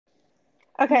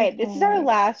Okay, this is our Okay,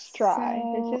 last try.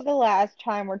 This so is the last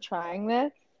time we're trying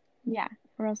this. yeah,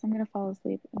 or else I'm gonna fall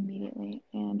asleep immediately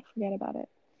and forget about it.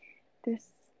 This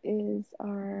is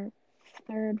our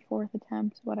third, fourth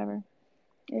attempt, whatever.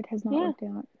 It has not Yeah, worked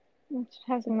out it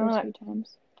has the first not. few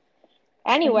times.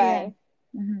 But yeah. Anyway,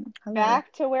 Hello.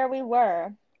 back to where we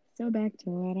were. So back to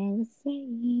what I was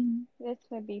saying. This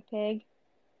would be pig.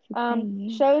 Today.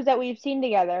 Shows that we've seen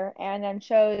together, and then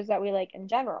shows that we like in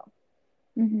general.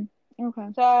 hmm Okay.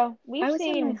 So I we've would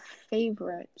say my seen.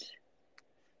 favorite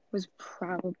was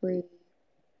probably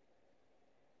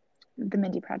the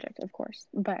Mindy Project, of course.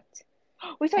 But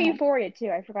We saw um, Euphoria too.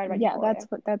 I forgot about yeah, Euphoria.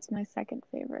 that's my second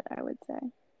favorite, I would say.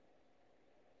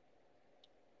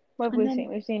 What have And we then seen?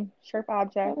 We've seen Sharp that was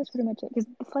Objects. pretty much it. Because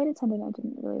the flight attendant I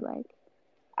didn't really like.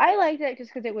 I liked it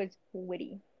just because it was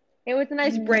witty. It was a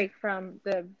nice Mm, break from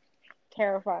the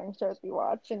terrifying shows we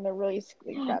watch and the really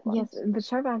bad yes, ones. the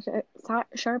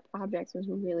sharp objects was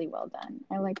really well done.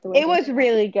 I like the way It they was did that.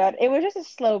 really good. It was just a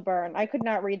slow burn. I could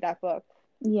not read that book.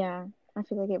 Yeah, I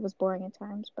feel like it was boring at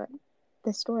times, but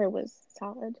the story was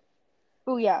solid.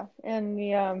 Oh yeah, and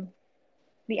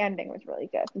the ending was really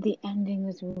good. The ending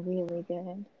was really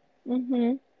good.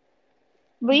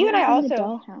 But you What and I was in the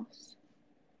also, dollhouse?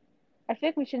 I feel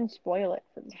like we shouldn't spoil it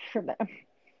for them,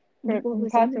 for What was in the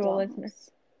possible listeners. dollhouse?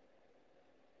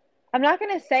 I'm not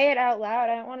gonna say it out loud.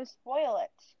 I don't want to spoil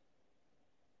it.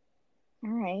 All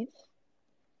right.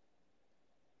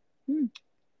 Hmm.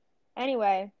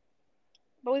 Anyway,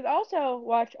 but we've also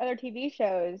watched other TV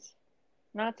shows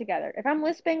not together. If I'm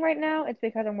lisping right now, it's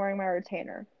because I'm wearing my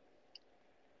retainer.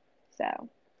 So,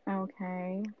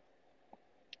 Okay.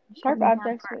 Put Sharp me down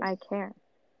Objects for was I care.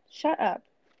 shut up.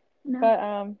 No. But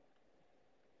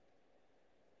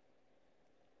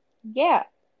yeah.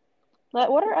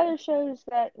 What are other shows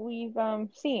that we've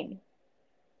seen?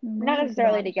 Not There's been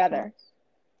a necessarily lot of together. shows.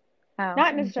 Oh,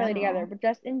 Not in necessarily together, general. but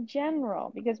just in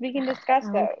general, because we can discuss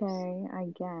those. Okay, I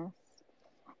guess.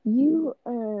 You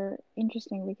are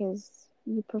interesting because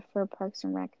you prefer Parks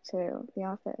and Rec to The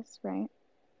Office, right?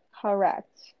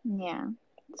 Correct. Yeah.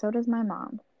 So does my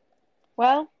mom.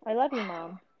 Well, I love you,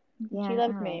 Mom. And she Yeah, all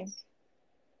loves right. me.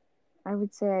 I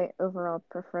would say I overall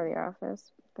prefer The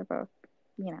Office. They're both,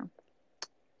 you know,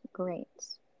 great.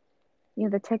 You know,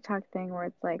 the TikTok thing where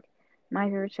it's like, my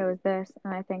favorite show is this,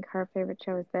 and I think her favorite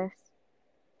show is this.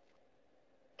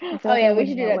 I feel Oh like I yeah, we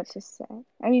should wouldn't do know that. what to say.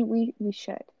 I mean, we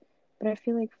should, but I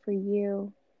feel like for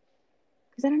you,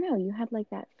 because I don't know, you had like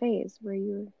that phase where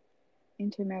you were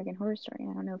into American Horror Story.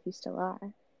 I don't know if you still are.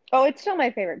 Oh, it's still my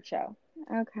favorite show.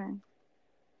 Okay.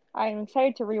 I'm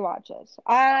excited to rewatch this.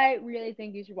 I really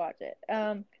think you should watch it.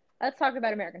 Let's talk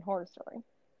about American Horror Story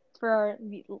for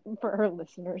our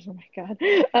listeners. Oh my God.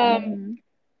 Mm-hmm.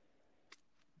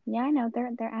 Yeah, I know.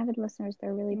 They're avid listeners.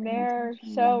 They're really paying They're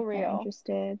so attention. They're real.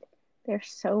 interested. They're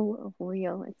so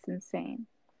real. It's insane.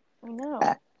 I know.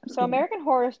 So Excuse me. American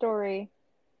Horror Story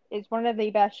is one of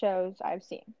the best shows I've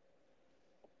seen.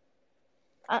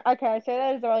 Okay, I say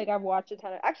that as though like I've watched a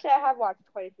ton of. Actually, I have watched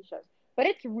quite a few shows, but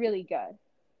it's really good.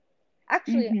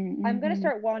 Actually, Mm-hmm, I'm gonna mm-hmm.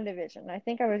 start WandaVision. I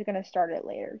think I was gonna start it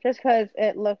later, just because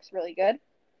it looks really good.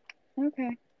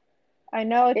 Okay. I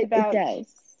know it's It about.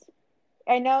 does.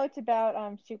 I know it's about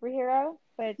superhero,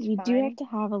 but it's You do have fine. to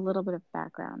have a little bit of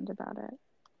background about it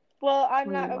Well, I'm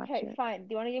before not you watch okay. it. Fine. Do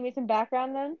you want to give me some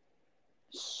background then?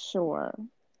 Sure.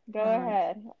 Go Um,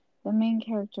 ahead. the main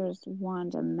character is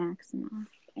Wanda Maximoff,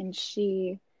 and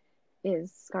she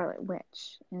is Scarlet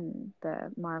Witch in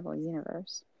the Marvel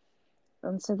Universe.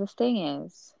 And so the thing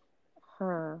is,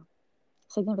 her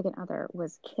significant other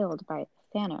was killed by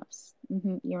Thanos.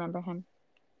 You remember him?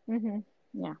 Mhm.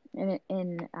 Yeah,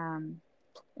 in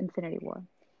Infinity War.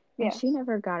 And she Yes.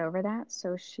 never got over that,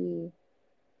 so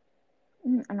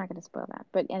I'm not going to spoil that.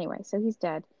 But anyway, so he's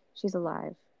dead. She's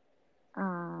alive.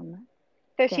 Um,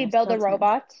 Does she Thanos build a killed him.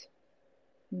 robot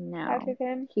out No, of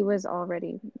him? he was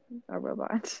already a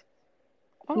robot.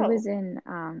 He Oh, was in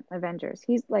Avengers.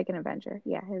 He's like an Avenger.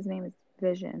 Yeah, his name is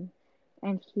Vision,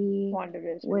 and he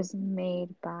WandaVision. was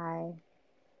made by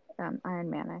Iron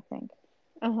Man, I think.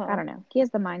 I Uh-huh. don't know. He has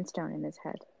the Mind Stone in his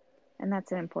head, and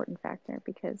that's an important factor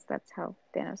because that's how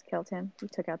Thanos killed him. He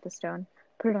took out the stone,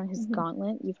 put it on his Mhm.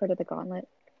 gauntlet. You've heard of the gauntlet?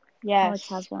 Alex Yes.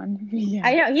 has one. Yeah.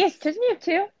 I know. Yes. Doesn't he have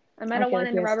two? A I metal feel one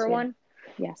like he and a has rubber two. one.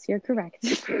 Yes, you're correct.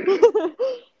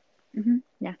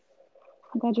 Yeah,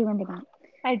 I'm glad you remember that.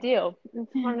 I do.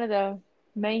 It's one of the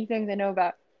many things I know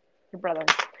about your brother.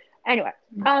 Anyway,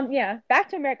 yeah, back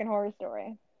to American Horror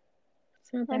Story.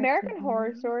 So back to American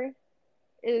Horror that. Story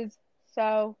is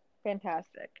so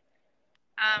fantastic.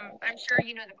 I'm sure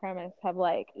you know the premise of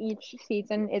like each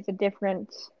season is a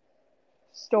different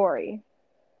story.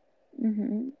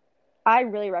 Mm-hmm. I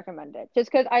really recommend it.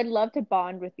 Just because I'd love to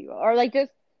bond with you or like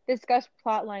just discuss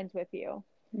plot lines with you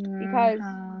because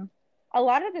Uh-huh. a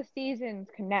lot of the seasons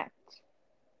connect.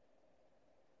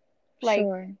 Like,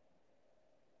 Sure.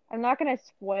 I'm not gonna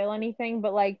spoil anything,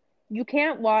 but like you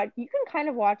can't watch you can kind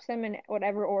of watch them in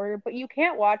whatever order, but you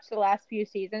can't watch the last few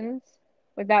seasons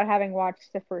without having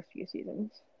watched the first few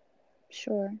seasons.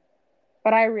 Sure.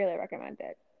 But I really recommend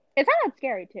it. It's not that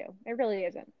scary too. It really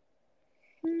isn't.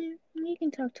 Yeah, you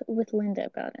can talk with Linda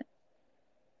about it.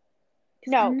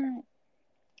 Because I'm No, not.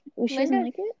 Well, she doesn't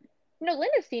Linda's like it? no,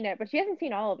 Linda's seen it, but she hasn't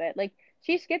seen all of it. Like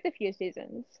she skipped a few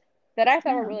seasons that I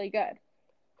thought were Oh. really good.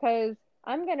 Because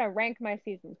I'm gonna rank my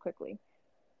seasons quickly.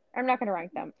 I'm not gonna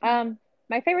rank them.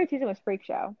 My favorite season was Freak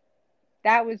Show.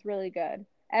 That was really good.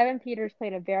 Evan Peters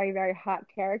played a very, very hot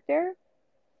character.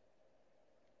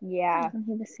 Yeah. Isn't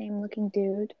he the same looking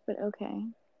dude? But okay.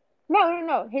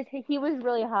 No. He was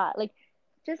really hot. Like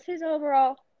just his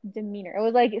overall demeanor. It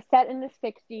was like set in the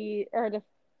 60s or the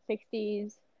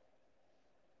 60s.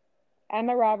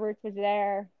 Emma Roberts was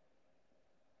there.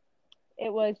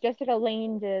 It was Jessica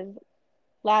Lange's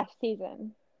last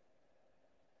season.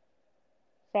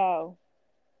 So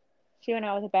she went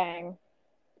out with a bang.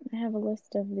 I have a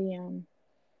list of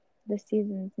the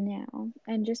seasons now,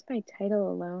 and just by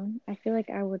title alone, I feel like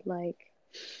I would like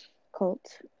Cult.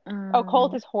 Oh,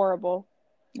 Colt is horrible.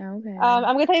 Okay. I'm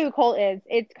gonna tell you who Colt is.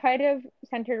 It's kind of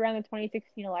centered around the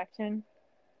 2016 election.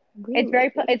 Really?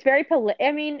 It's very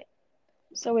I mean,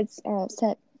 So it's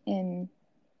set in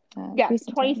yes,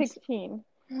 recent times. 2016.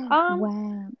 Um,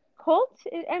 Wow. Colt,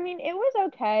 I mean, it was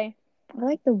okay. I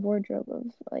like the wardrobe of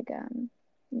like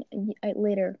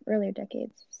later earlier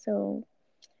decades. So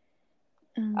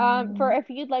For um if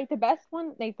you'd like the best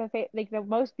one, like the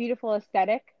most beautiful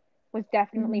aesthetic was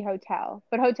definitely mhm, Hotel,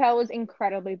 but Hotel was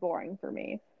incredibly boring for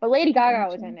me. But Lady Gaga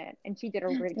was gotcha. in it, and she did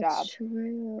a great That's job.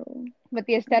 true. But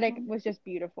the aesthetic Okay. was just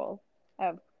beautiful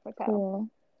of Hotel. Cool.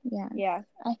 Yes. Yeah.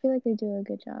 I feel like they do a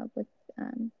good job with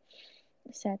um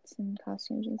sets and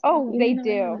costumes and stuff, Oh, they even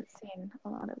though I do. haven't seen a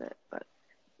lot of it, but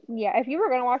Yeah. If you were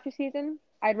gonna watch the season,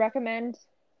 I'd recommend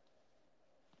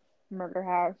Murder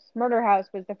House. Murder House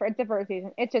was it's the first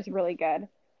season. It's just really good.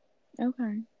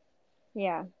 okay.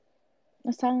 Yeah.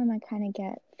 Asylum I kind of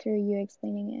get through you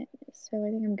explaining it, so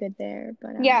I think I'm good there,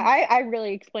 but Yeah, I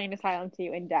really explained Asylum to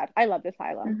you in depth. I loved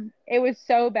Asylum. uh It was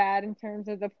so bad in terms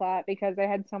of the plot because they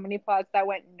had so many plots that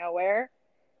went nowhere,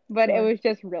 but it sure. was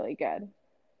just really good.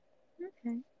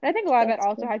 Okay. And I think a lot of it That's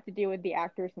also cool. has to do with the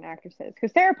actors and actresses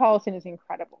because Sarah Paulson is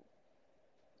incredible.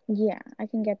 Yeah, I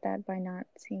can get that by not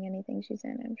seeing anything she's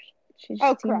in. She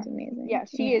Oh, just seems correct. amazing. Yeah,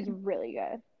 she Yeah. is really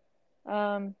good.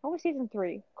 What was season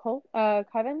three?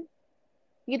 Coven?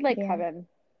 You'd like Yeah. Coven.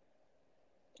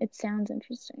 It sounds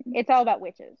interesting. It's all about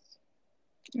witches.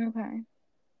 Okay.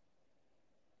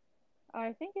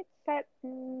 I think it's set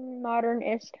in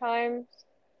modern-ish times,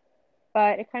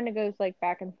 but it kind of goes like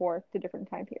back and forth to different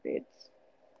time periods.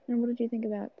 And what did you think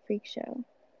about Freak Show?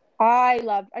 I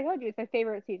told you it's my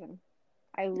favorite season.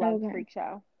 I loved Okay. Freak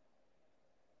Show.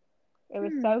 It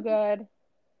was so Hmm. good.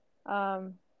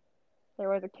 Um, there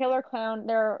was a killer clown.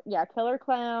 Killer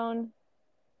clown.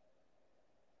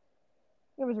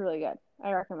 It was really good.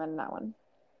 I recommend that one.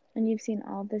 And you've seen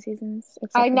all of the seasons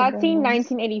except I've for the not boring seen ones?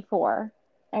 1984.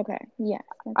 Okay. Yes,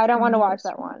 I that's don't my want to watch newest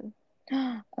that one.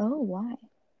 one. Oh, why?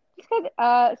 Just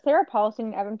 'cause, Sarah Paulson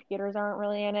and Evan Peters aren't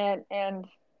really in it, and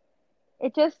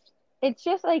it just, it's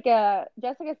just like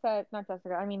Jessica said, not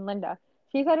Jessica, I mean Linda.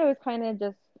 She said it was kind of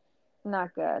just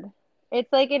not good.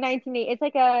 It's like a 1980, it's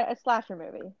like a slasher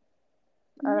movie,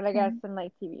 or I guess Okay. in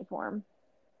like TV form.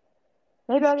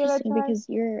 Maybe It's I'll give it a interesting try. because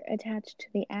you're attached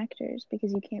to the actors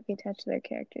because you can't be attached to their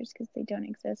characters because they don't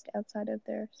exist outside of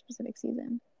their specific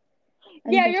season. I think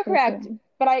Yeah, that's you're pretty correct. cool.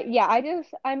 But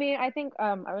I mean, I think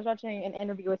I was watching an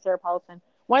interview with Sarah Paulson.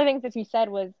 One of the things that she said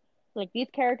was like these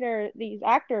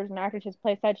actors and actresses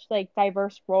play such like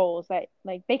diverse roles that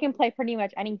like they can play pretty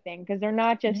much anything because they're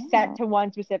not just set Yeah. to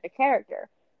one specific character.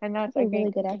 And that's Probably I a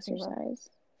really think good interesting about. exercise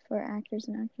for actors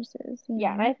and actresses,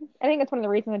 Yeah, and I think that's one of the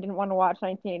reasons I didn't want to watch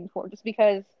 1984 just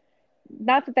because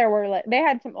not that there were like they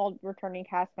had some old returning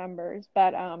cast members,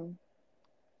 but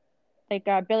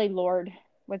Billy Lord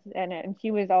was in it and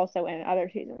she was also in other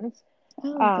seasons.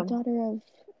 Oh, the Um, daughter of,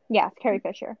 yes, Carrie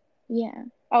Fisher. yeah.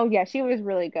 Oh yeah, she was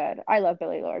really good. I love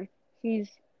Billy Lord. She's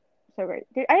so great.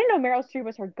 I didn't know Meryl Streep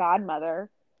was her godmother.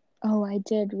 Oh, I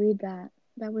did read that.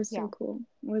 That was so Yeah, cool.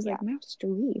 I was like, yeah, Meryl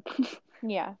Streep.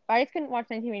 yeah. But I just couldn't watch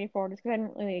 1984 just because I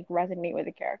didn't really like, resonate with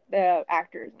the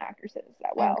actors and actresses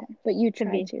that well. Okay, but you To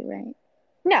tried be to, right?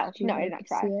 no, Did you no, I did like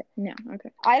not see try. it? No,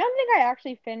 okay. I don't think I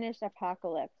actually finished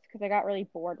Apocalypse because I got really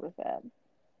bored with it.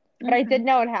 But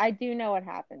Okay, I do know what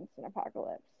happens in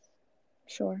Apocalypse.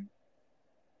 sure.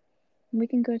 We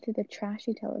can go through the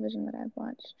trashy television that I've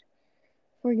watched.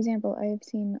 For example, I have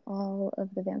seen all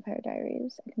of the Vampire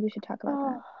Diaries. I think we should talk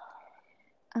about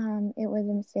that. Oh, It was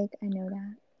a mistake, I know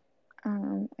that.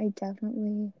 I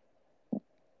definitely,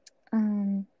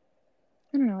 um,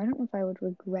 I don't know, I don't know if I would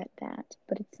regret that,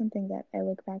 but it's something that I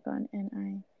look back on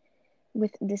and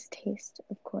with distaste,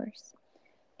 of course.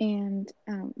 And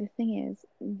the thing is,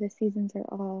 the seasons are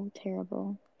all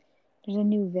terrible. There's a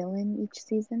new villain each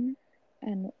season,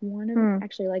 and hmm.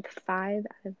 actually, like 5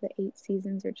 out of the 8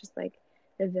 seasons are just like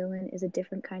the villain is a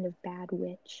different kind of bad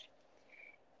witch,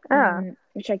 Ah,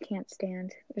 which I can't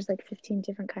stand. There's like 15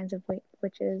 different kinds of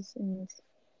witches, and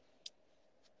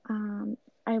um,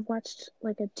 I watched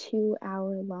like a 2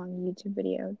 hour long YouTube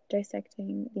video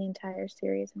dissecting the entire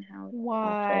series and how awful it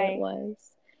why? was.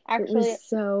 It was Actually,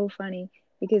 so funny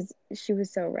because she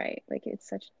was so right. Like, it's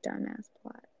such a dumbass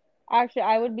plot.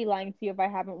 I would be lying to you if I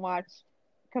haven't watched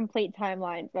complete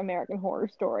timelines of American Horror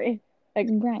Story, Right.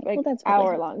 Well, like that's probably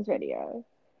hour half long of it. videos.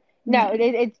 No,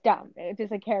 Yeah. it's dumb. It's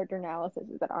just like character analysis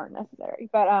that aren't necessary.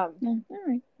 But No. All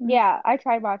right. Well, yeah, I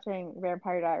tried watching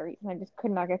Vampire Diaries and I just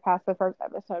could not get past the first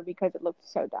episode because it looked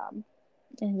so dumb.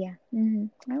 yeah.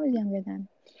 I was younger then.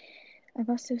 I've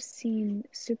also seen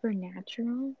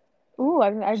Supernatural, Ooh,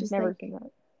 which I've is never like seen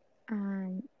that.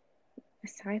 um a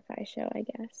sci-fi show, I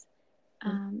guess.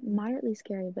 Mm. Moderately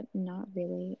scary, but not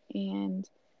really. And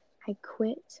I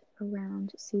quit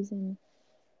around season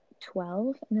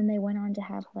 12, and then they went on to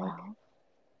have like, Wow,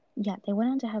 yeah, they went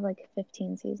on to have like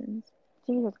 15 seasons.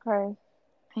 Jesus Christ.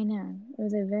 I know. It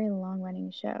was a very long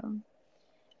running show.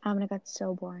 And it got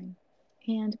so boring.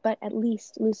 But at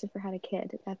least Lucifer had a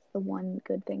kid. That's the one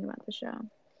good thing about the show.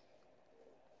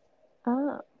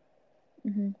 Oh,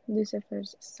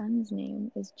 Lucifer's son's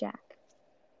name is Jack.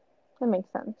 that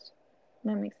makes sense.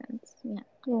 That makes sense. Yeah,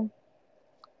 Yeah.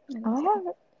 I think I so.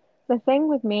 have the thing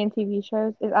with me and TV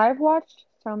shows is I've watched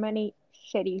so many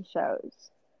shitty shows.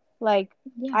 Like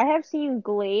Yeah. I have seen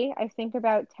Glee, I think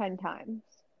about 10 times.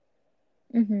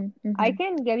 I Mm-hmm.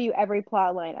 can give you every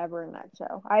plot line ever in that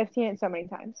show. I've seen it so many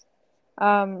times.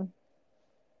 Um,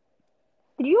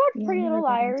 did you watch Yeah, I Pretty never Little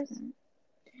got into Liars? that.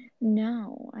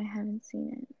 No, I haven't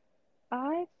seen it.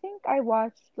 I think I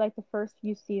watched like the first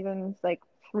few seasons like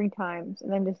 3 times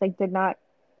and then just like did not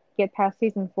get past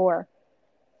season 4.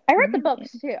 I read the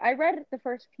books Really? too. I read the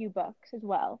first few books as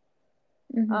well.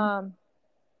 Mm-hmm. Um,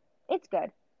 it's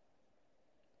good.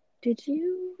 Did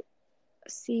you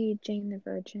see Jane the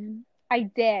Virgin? I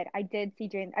did. I did see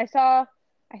Jane. I saw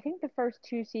I think the first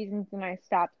 2 seasons and I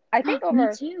stopped. I think Me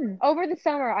too. over the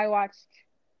summer I watched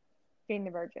Jane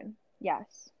the Virgin.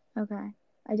 Yes. Okay.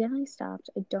 I definitely stopped.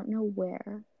 I don't know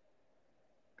where.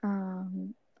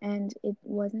 And it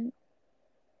wasn't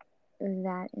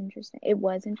that interesting. It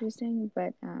was interesting,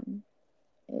 but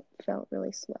it felt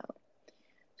really slow.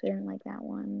 So I didn't like that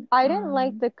one. I didn't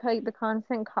like the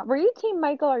constant were you team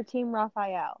Michael or team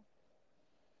Raphael?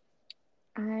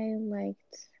 I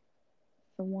liked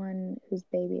the one whose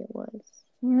baby it was.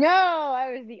 No,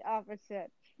 I was the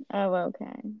opposite. Oh,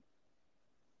 okay.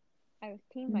 I was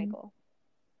team Mm, Michael.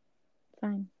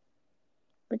 fine.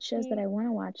 But shows that He I want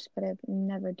to watch, but I've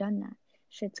never done that.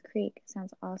 Schitt's Creek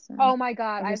sounds awesome. Oh my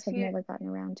God, I I've just have seen it. never gotten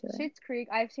around to it. Schitt's Creek,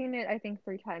 I've seen it I think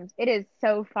 3 times. It is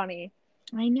so funny.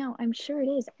 I know, I'm sure it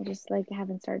is. I just like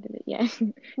haven't started it yet.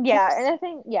 Yeah, and Oops. I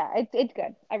think yeah, it's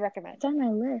good. I recommend. It's on my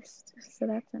list, so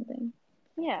that's something.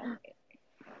 Yeah.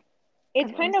 It's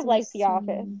I've kind of also like The Office.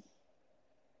 seen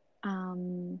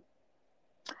um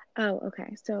oh,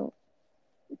 okay. So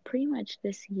pretty much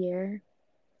this year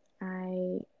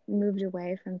I moved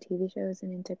away from TV shows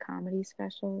and into comedy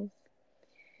specials.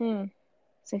 Hmm.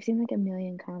 So I've seen like a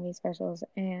million comedy specials,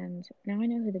 and now I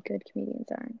know who the good comedians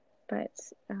are. But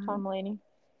Sean Mulaney.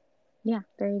 yeah,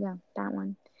 there you go, that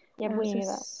one. Yep, I we also knew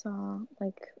that. saw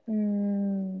like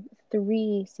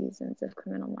 3 seasons of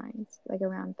Criminal Minds, like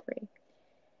around 3,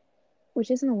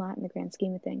 which isn't a lot in the grand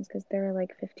scheme of things because there are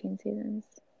like 15 seasons.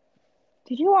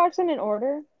 Did you watch them in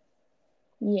order?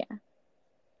 Yeah,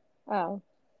 Oh,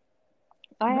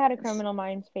 I but had a Criminal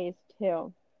Minds phase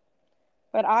too.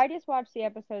 But I just watched the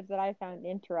episodes that I found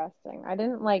interesting. I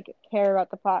didn't like care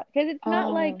about the plot because it's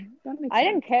not like that makes I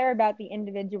didn't sense. care about the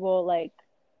individual like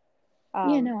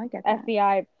Yeah, no, I get that.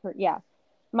 FBI yeah.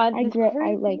 My I this grew. I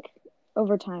crazy like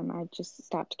over time. I just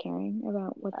stopped caring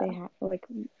about what they uh, had, like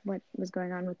what was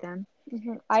going on with them. I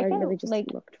So I can really just like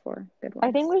looked for good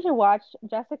I think ones. we should watch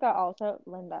Jessica also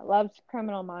Linda loves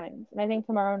Criminal Minds and I think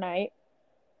tomorrow night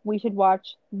we should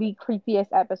watch the creepiest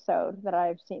episode that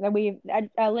I've seen. That we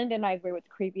Linda and I agree what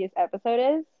the creepiest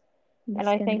episode is, The and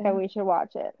I skin think that bath. we should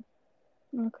watch it.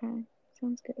 Okay.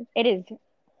 Sounds good. It is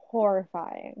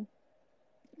horrifying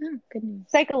Oh, good news.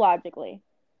 psychologically.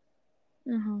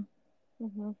 Uh-huh.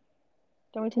 Hmm.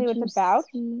 Don't we tell you Did what it's you about?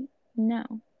 see? No.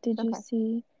 Did you Okay.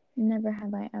 see Never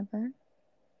Have I Ever?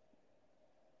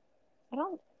 I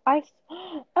don't. I.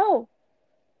 Oh,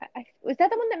 was that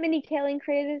the one that Minnie Kaling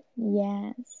created?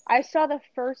 Yes. I saw the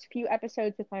first few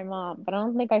episodes with my mom, but I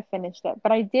don't think I finished it.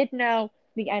 But I did know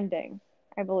the ending,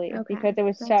 I believe, because Okay. it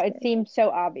was so. That's It good. seemed so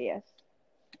obvious.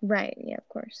 Right. Yeah, of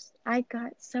course. I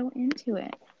got so into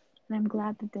it, and I'm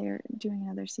glad that they're doing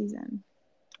another season.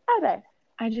 Are they?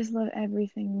 I just love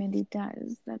everything Mindy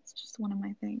does. That's just one of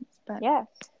my things. But Yes.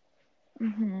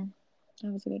 mm-hmm,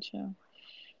 that was a good show.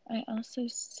 I also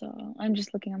saw, I'm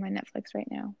just looking on my Netflix right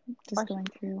now, just Or- going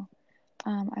through.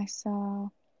 I saw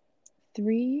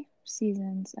 3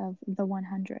 seasons of The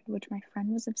 100, which my friend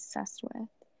was obsessed with.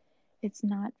 It's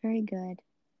not very good,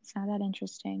 it's not that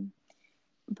interesting,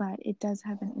 but it does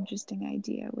have an interesting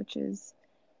idea, which is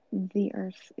the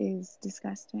earth is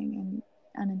disgusting and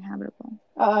uninhabitable.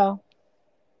 Uh-oh.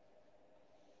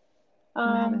 What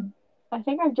Um, happened? I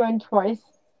think I've joined twice.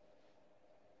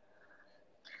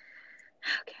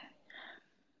 Okay.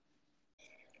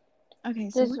 Okay,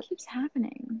 so Just what keeps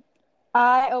happening?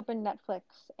 I opened Netflix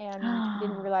and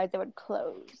didn't realize it would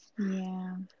close.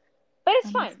 Yeah, But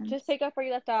it's that makes fine. Just sense. pick up where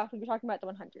you left off. We were talking about the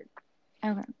 100.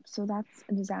 Okay, so that's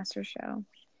a disaster show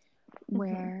Hmm.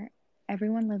 where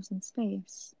everyone lives in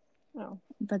space, Oh.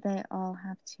 but they all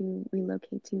have to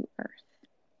relocate to Earth.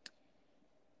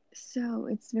 So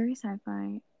it's very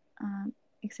sci-fi,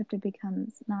 except it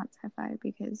becomes not sci-fi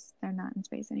because they're not in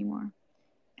space anymore.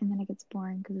 And then it gets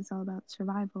boring because it's all about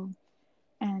survival.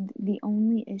 And the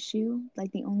only issue,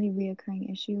 like the only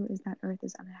reoccurring issue, is that Earth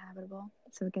is uninhabitable.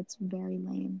 So it gets very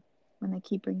lame when they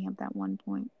keep bringing up that one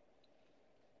point.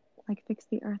 Like, fix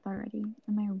the Earth already.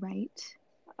 Am I right?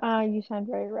 You sound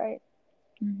very right.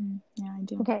 Yeah, I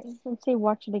do. Okay, let's see.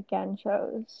 Watch it again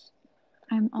shows.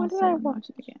 I'm What did also I gonna watch? watch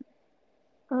it again.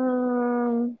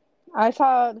 Um, I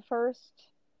saw the first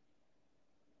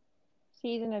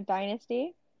season of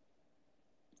Dynasty.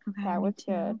 Okay, That me was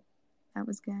good. too. That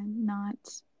was good. Not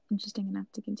interesting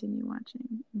enough to continue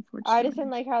watching, I just didn't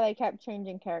unfortunately. like how they kept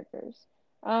changing characters.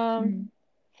 Um, Mm.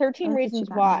 13 I like that she Reasons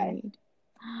got Why. married.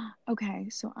 Okay,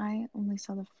 so I only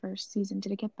saw the first season.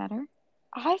 Did it get better?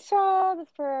 I saw the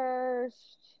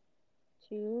first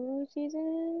two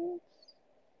seasons.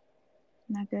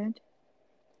 Not good?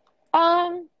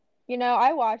 Um,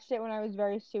 I watched it when I was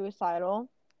very suicidal.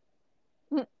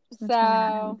 So that's probably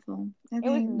not So helpful. it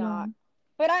was Okay, not. well,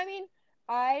 But I mean,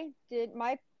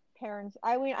 my parents,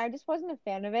 I mean, I just wasn't a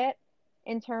fan of it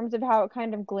in terms of how it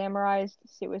kind of glamorized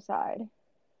suicide.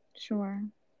 sure.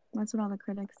 That's what all the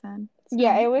critics said.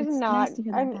 Yeah, So it was it's nice not, to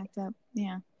hear I that mean, backed up.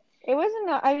 Yeah. it wasn't,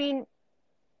 I mean,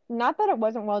 not that it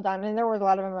wasn't well done, and there was a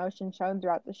lot of emotion shown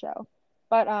throughout the show,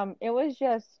 but it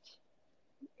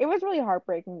was really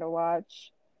heartbreaking to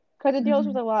watch because it deals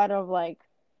with hmm a lot of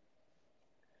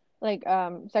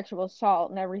sexual assault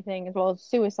and everything, as well as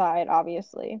suicide,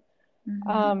 obviously.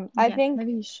 I Yes, think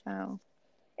heavy show.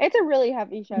 it's a really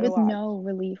heavy show to With watch. no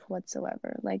relief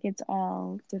whatsoever. Like, it's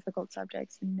all difficult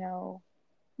subjects and no,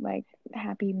 like,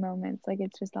 happy moments. Like,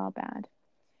 it's just all bad.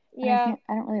 And Yeah.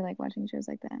 I don't really like watching shows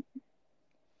like that.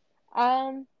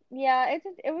 Yeah,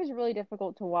 it was really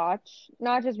difficult to watch,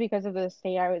 not just because of the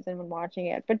state I was in when watching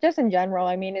it, but just in general.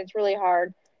 I mean, it's really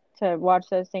hard to watch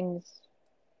those things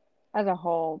as a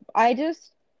whole. I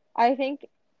think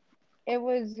it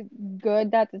was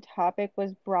good that the topic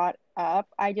was brought up.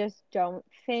 I just don't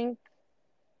think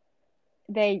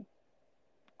they,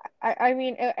 I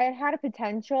mean, it had a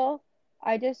potential.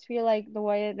 I just feel like the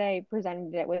way that they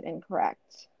presented it was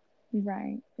incorrect.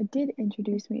 Right. It did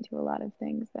introduce me to a lot of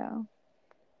things, though,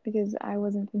 because I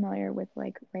wasn't familiar with,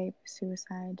 like, rape,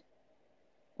 suicide,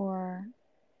 or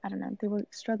I don't know. They were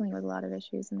struggling with a lot of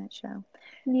issues in that show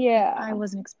that I Yeah.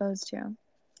 wasn't exposed to.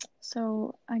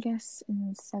 So I guess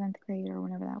in 7th grade or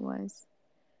whenever that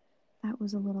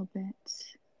was a little bit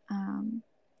um,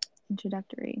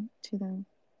 introductory to the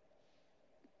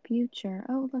future.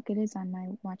 Oh, look, it is on my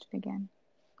watch it again.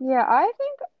 Yeah, I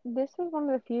think this was one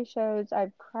of the few shows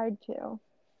I've cried to.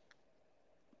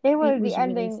 It It was the was really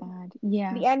ending. sad.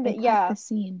 Yeah, The end, they cut yeah, the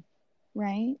scene,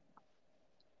 right?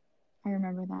 I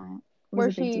remember that. It was where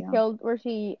a big she deal. killed, where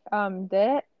she did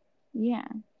it. Yeah.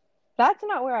 That's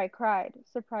not where I cried,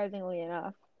 surprisingly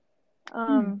enough. Hmm.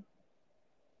 Um,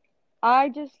 I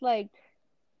just like,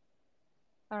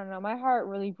 I don't know, my heart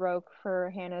really broke for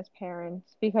Hannah's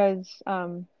parents because,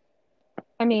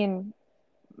 I mean,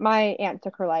 my aunt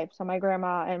took her life, so my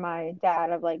grandma and my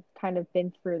dad have like kind of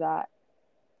been through that.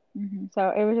 Hmm. So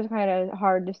it was just kind of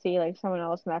hard to see like someone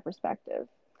else in that perspective.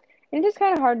 And it's just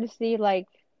kind of hard to see like,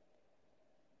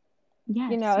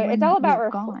 Yes, it's when all you're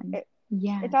about gone. it's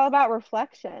Yes. all about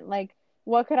reflection. Like,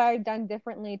 what could I have done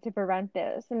differently to prevent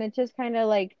this? And it's just kind of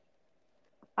like,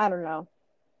 I don't know.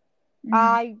 Hmm.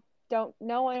 I don't,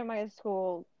 no one in my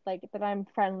school, like, that I'm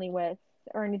friendly with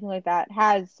or anything like that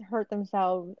has hurt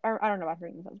themselves, or I don't know about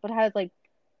hurting themselves, but has, like,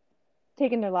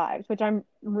 taken their lives, which I'm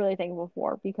really thankful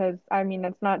for because, I mean,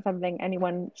 that's not something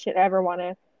anyone should ever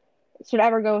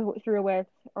go through with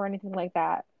or anything like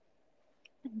that.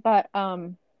 But,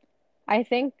 I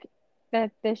think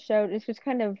that this show is just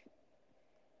kind of,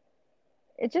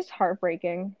 it's just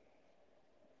heartbreaking.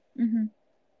 Hmm.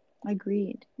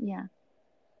 Agreed. Yeah.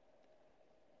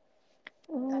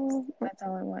 That's Mm, that's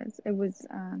all it was. It was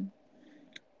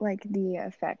like the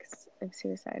effects of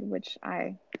suicide, which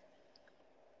I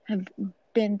have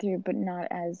been through, but not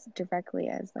as directly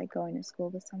as like going to school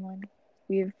with someone.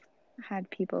 We've had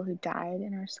people who died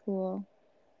in our school.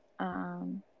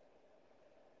 Um,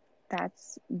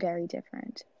 that's very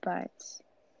different. But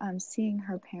seeing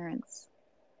her parents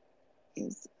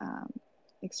is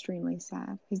extremely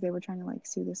sad because they were trying to like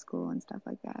sue the school and stuff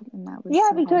like that, and that was yeah,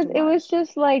 so hard because to it was watch.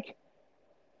 just like,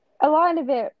 a lot of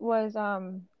it was,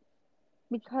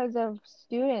 because of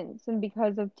students and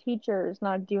because of teachers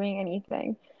not doing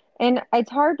anything. And it's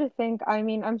hard to think, I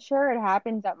mean, I'm sure it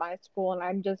happens at my school and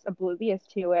I'm just oblivious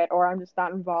to it or I'm just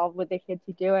not involved with the kids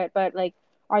who do it. But like,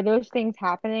 are those things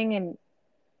happening and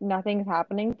nothing's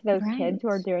happening to those kids who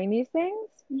Right. are doing these things?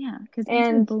 Yeah, because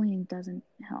And anti-bullying doesn't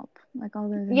help. Like all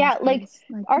those yeah, like initiatives,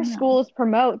 like our no. schools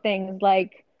promote things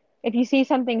like if you see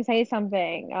something, say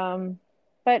something.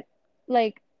 But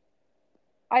like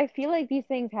I feel like these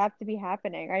things have to be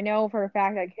happening. I know for a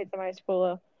fact that kids in my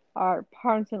school are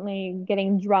constantly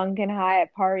getting drunk and high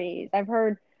at parties. I've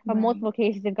heard of Right. multiple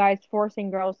cases of guys forcing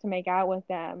girls to make out with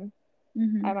them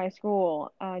Mm-hmm. at my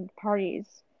school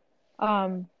parties.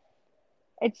 Um,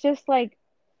 it's just like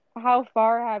how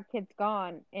far have kids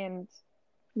gone, and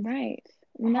Right.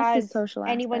 And that's the has social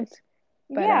anyone, aspect.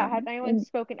 But yeah, has anyone in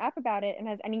spoken up about it, and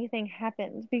has anything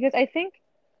happened? Because I think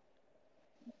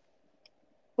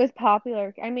with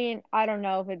popular, I mean, I don't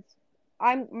know if it's,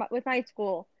 with my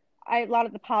school, a lot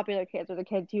of the popular kids are the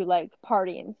kids who like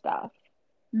party and stuff.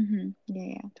 mm-hmm. Yeah,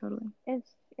 yeah, totally.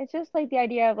 It's just like the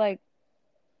idea of like,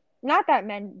 not that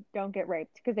men don't get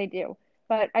raped because they do,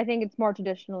 but I think it's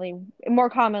more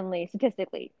commonly,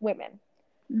 statistically, women.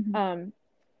 Mm-hmm. Um,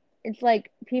 it's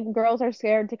like girls are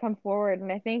scared to come forward,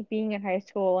 and I think being in high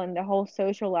school and the whole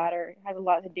social ladder has a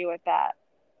lot to do with that.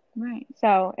 Right.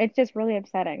 So it's just really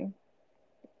upsetting.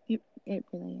 It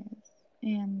really is.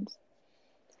 And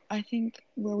I think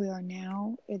where we are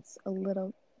now, it's a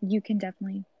little you can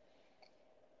definitely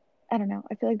I don't know.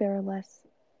 I feel like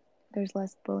there's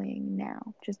less bullying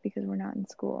now just because we're not in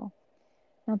school.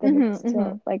 Not that it's Hmm,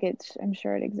 still hmm. like it's I'm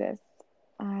sure it exists.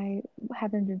 I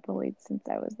haven't been bullied since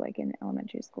I was like in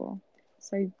elementary school,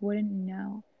 so I wouldn't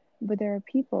know. But there are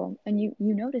people, and you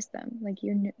notice them. Like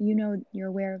you know you're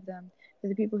aware of them. They're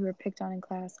the people who are picked on in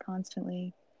class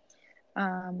constantly,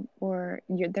 or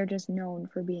they're just known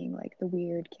for being like the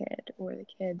weird kid or the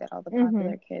kid that all the Hmm.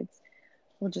 popular kids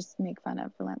will just make fun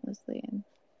of relentlessly. And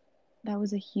that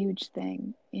was a huge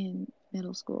thing in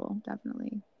middle school,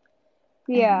 definitely.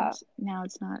 And Yeah. now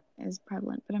it's not as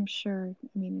prevalent, but I'm sure,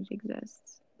 I mean, it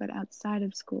exists. But outside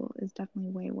of school is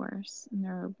definitely way worse, and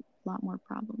there are a lot more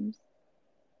problems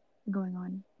going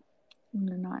on when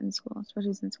they're not in school,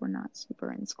 especially since we're not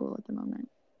super in school at the moment.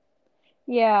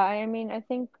 Yeah, I mean, I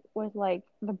think with like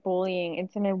the bullying,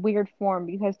 it's in a weird form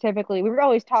because typically we were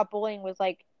always taught bullying was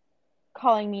like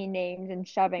calling me names and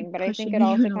shoving, but I think Pushing it you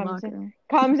also in a locker.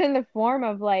 comes in the form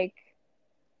of like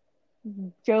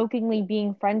jokingly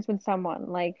being friends with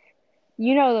someone. Like,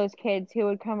 those kids who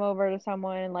would come over to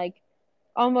someone and like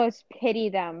almost pity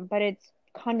them, but it's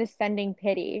condescending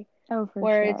pity Oh, for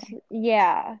where sure. it's,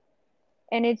 yeah,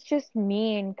 and it's just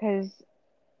mean because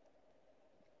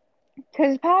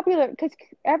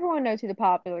everyone knows who the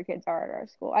popular kids are at our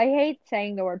school. I hate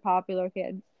saying the word popular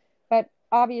kids, but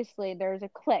obviously there's a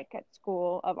clique at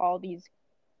school of all these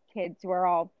kids who are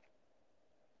all,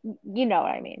 you know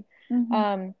what I mean. Hmm.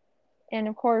 Um, and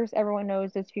of course everyone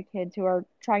knows those few kids who are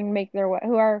trying to make their way,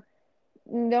 who are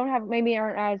don't have maybe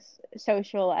aren't as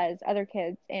social as other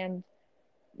kids, and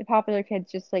the popular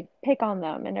kids just like pick on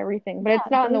them and everything. But Yeah,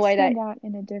 it's not in they the way that, stand out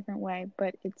in a different way,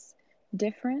 but it's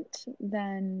different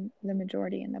than the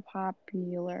majority and the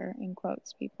popular, in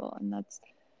quotes, people. And that's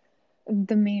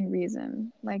the main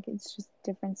reason. Like, it's just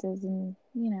differences in,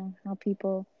 how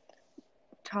people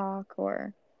talk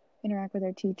or interact with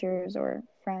their teachers or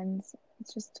friends.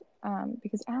 It's just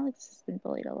because Alex has been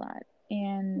bullied a lot,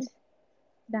 and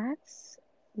that's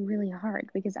really hard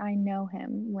because I know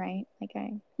him, right? Like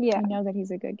I Yeah. know that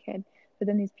he's a good kid, but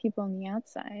then these people on the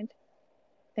outside,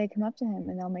 they come up to him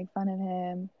and they'll make fun of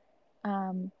him,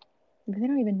 but they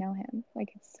don't even know him.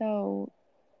 Like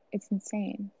it's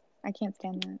insane. I can't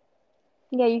stand that.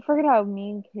 Yeah, you forget how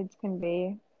mean kids can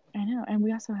be. I know, and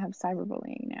we also have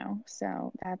cyberbullying now,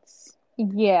 so that's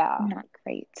Yeah. not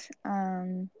great.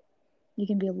 You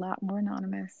can be a lot more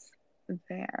anonymous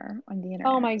there on the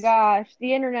Oh my internet. gosh,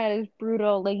 the internet is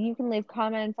brutal. Like you can leave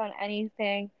comments on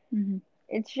anything. Hmm.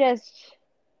 It's just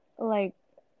like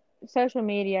social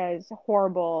media is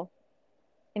horrible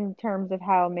in terms of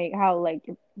how like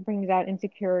it brings out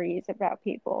insecurities about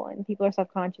people and people are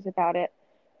subconscious about it.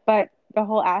 But the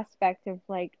whole aspect of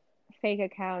like fake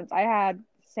accounts, I had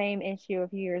same issue a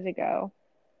few years ago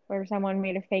where someone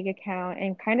made a fake account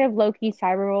and kind of low-key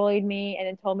cyberbullied me and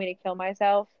then told me to kill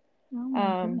myself. Oh my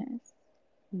Um, goodness.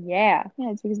 yeah.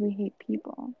 Yeah, it's because we hate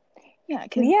people. Yeah,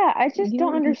 because Yeah, I just you know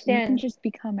don't you can understand. just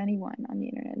become anyone on the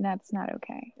internet, and that's not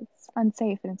okay. It's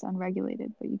unsafe and it's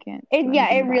unregulated, but you can't do Yeah,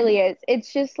 anything it about it. really is.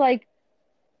 It's just like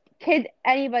kids,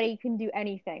 anybody can do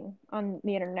anything on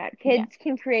the internet. Yeah. Kids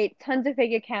can create tons of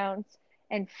fake accounts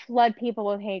and flood people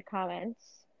with hate comments.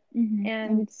 And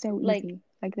And it's so like, easy.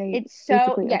 Like they it's so,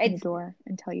 basically yeah, open the it's, door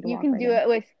and tell you to you walk can right do in. it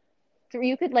with,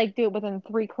 you could like do it within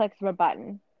 3 clicks of a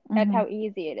button. That's Hmm. how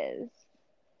easy it is.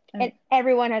 Oh, And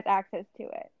everyone has access to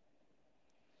it.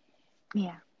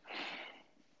 yeah.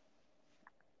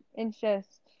 It's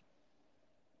just,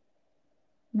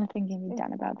 Nothing can be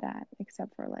done about that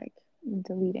except for like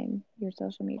deleting your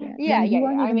social media. yeah, When yeah, you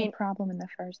yeah. aren't even the problem in the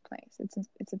first place.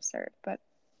 It's absurd. But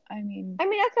I mean, I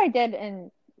mean, that's what I did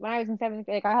in, when I was in seventh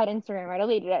grade. Like, I had Instagram, I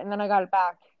deleted it, and then I got it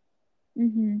back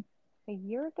hmm a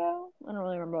year ago. I don't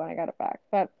really remember when I got it back,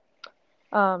 but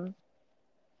um,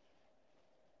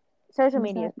 social was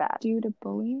media that is bad. due to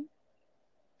bullying?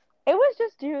 It was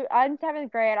just due. In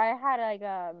seventh grade, I had like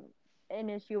an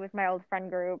issue with my old friend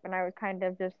group, and I was kind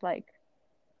of just like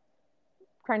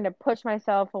trying to push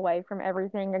myself away from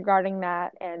everything regarding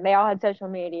that. And they all had social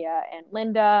media, and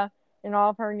Linda and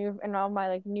all of her new and all my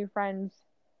like new friends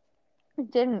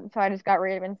didn't, so I just got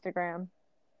rid of Instagram.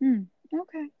 Hmm.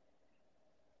 Okay.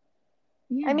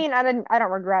 I Yeah. mean, I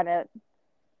don't regret it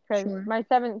because Sure.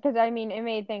 because I mean, it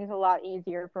made things a lot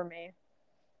easier for me.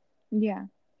 Yeah.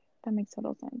 That makes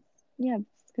total sense. Yeah,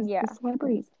 because the Yeah.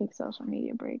 celebrities take social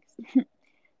media breaks.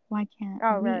 Why can't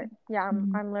Oh, right. we? Yeah,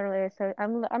 Hmm. I'm literally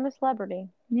I'm a celebrity.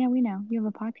 Yeah, we know. You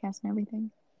have a podcast and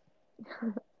everything.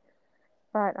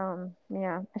 But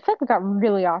yeah. I feel like we got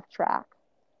really off track.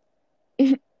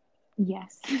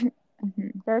 Yes. Hmm.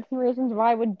 There are some reasons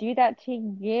why I would do that to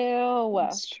you.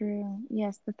 It's true.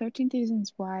 Yes, the 13th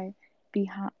Reasons Why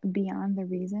Beyond the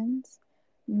Reasons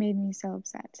made me so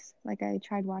upset. Like, I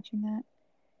tried watching that,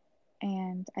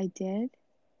 and I did,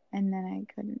 and then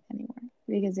I couldn't anymore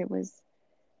because it was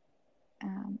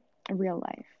um, a real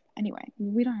life. Anyway,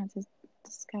 we don't have to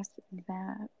discuss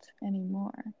that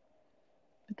anymore.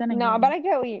 But then No, but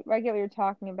again, I get what you're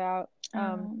talking about.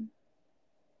 um,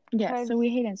 yes, Cause so we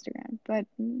hate Instagram, but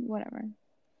whatever.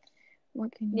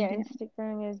 What can you yeah, do?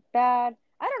 Instagram is bad.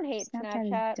 I don't hate Snapchat is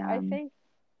Snapchat. I dumb, think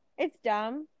it's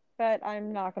dumb, but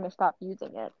I'm not gonna stop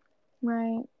using it.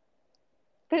 right?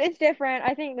 But it's different.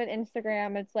 I think with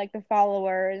Instagram, it's like the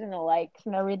followers and the likes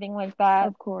and everything like that.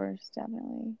 Of course,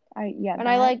 definitely. Yeah, And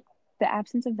I that like the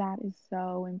absence of that is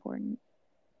so important.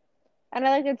 and I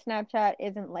like that Snapchat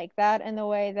isn't like that in the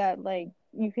way that like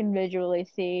you can visually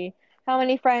see how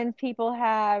many friends people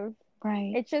have.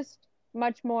 Right. It's just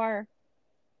much more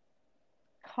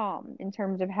calm in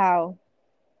terms of how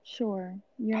Sure.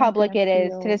 You're not public gonna it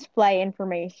is to feel display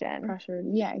information. pressured.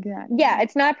 Yeah, exactly. Yeah,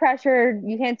 it's not pressured.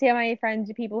 You can't see how many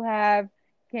friends people have.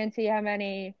 You can't see how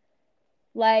many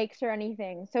likes or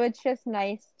anything. So it's just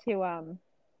nice to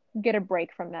get a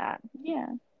break from that. Yeah.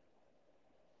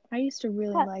 I used to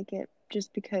really Huh. like it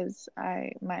just because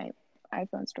my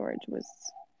iPhone storage was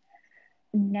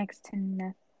next to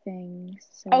nothing,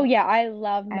 Oh so yeah, I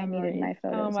love I needed memories. my Oh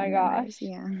photos my on memories. gosh.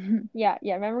 Yeah. Yeah,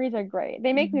 yeah, memories are great.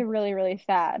 They make Mhm. me really, really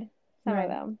sad, some of Right.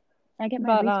 them. I get my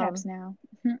But recaps now.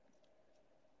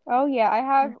 oh yeah, I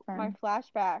have They're my fun.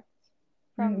 flashbacks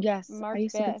from Yes, I March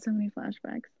used to get 5th. so many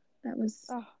flashbacks. That was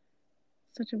Oh,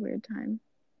 such a weird time.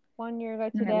 1 year ago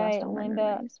And I lost today, all my Linda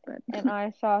memories, but and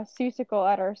I saw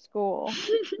Seussical at our school.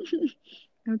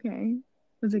 okay.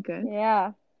 Was it good?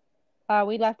 Yeah.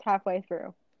 We left halfway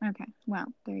through. Okay. Well,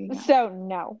 there you go. So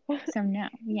no. So no,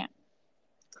 yeah.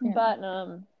 Yeah. But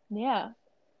yeah,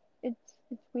 it's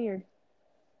weird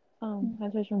how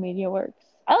social media works.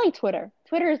 I like Twitter.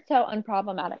 Twitter is so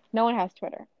unproblematic. No one has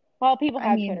Twitter. Well, people I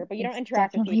have Twitter, mean, but you don't it's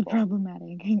interact with definitely people.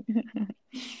 problematic.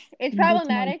 It's It's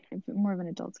problematic. more of an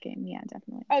adult's game. Yeah,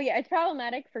 definitely. Oh yeah, it's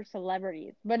problematic for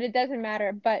celebrities, but it doesn't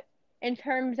matter. But in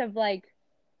terms of like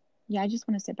Yeah, I just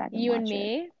want to sit back and you and watch it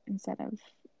me, instead of yeah,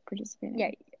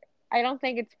 participating. I don't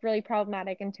think it's really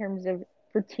problematic in terms of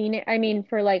for I mean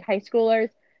for like high schoolers,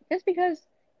 just because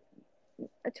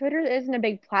Twitter isn't a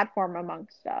big platform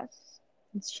amongst us.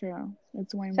 It's true.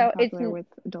 It's way more So it's popular with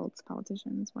adults,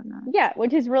 politicians, whatnot. yeah,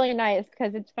 which is really nice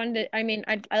because it's fun to I mean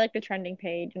I like the trending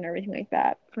page and everything like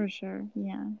that. For sure.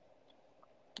 Yeah.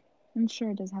 I'm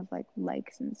sure it does have like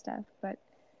likes and stuff, but I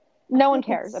No feel one like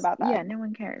cares it's, about that. yeah, no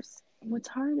one cares. What's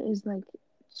hard is like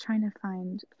trying to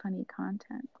find funny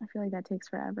content. I feel like that takes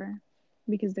forever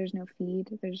because there's no feed.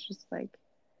 There's just like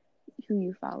who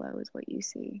you follow is what you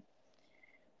see,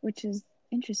 which is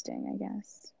interesting, I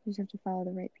guess. You just have to follow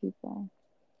the right people.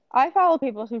 I follow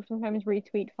people who sometimes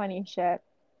retweet funny shit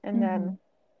and Mm-hmm. then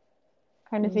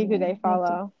kind of see who Yeah, they you have to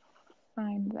follow.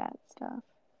 find that stuff,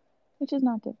 which is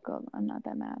not difficult. I'm not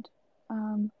that mad.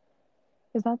 Um,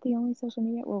 is that the only social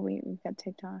media? Well, we've got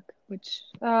TikTok, which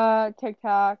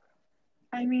TikTok.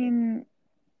 I mean,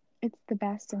 it's the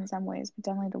best in some ways, but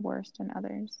definitely the worst in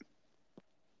others.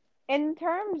 In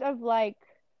terms of like,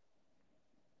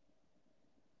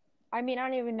 I mean, I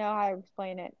don't even know how to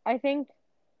explain it. I think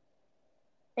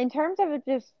in terms of it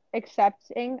just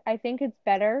accepting, I think it's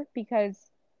better because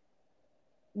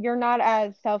you're not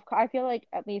as I feel like,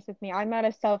 at least with me, I'm not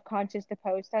as self-conscious to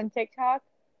post on TikTok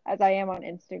as I am on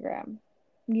Instagram.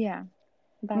 Yeah,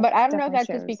 that But I don't know if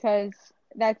definitely shows.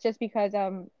 that's just because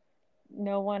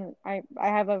no one I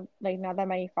have a like not that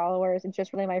many followers. It's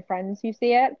just really my friends who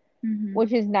see it, Mm-hmm.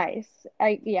 which is nice.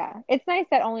 Yeah, it's nice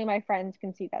that only my friends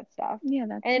can see that stuff, Yeah,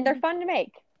 that's and they're nice. fun to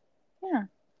make. Yeah,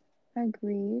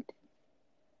 agreed.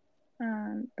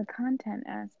 The content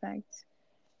aspect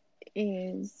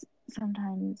is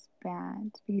sometimes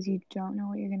bad because you don't know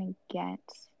what you're gonna get,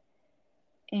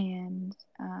 and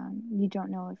you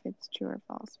don't know if it's true or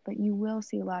false. But you will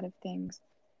see a lot of things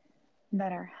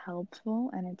that are helpful,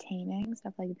 entertaining,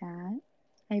 stuff like that.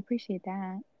 I appreciate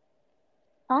that.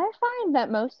 I find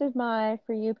that most of my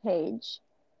For You page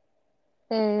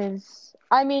is,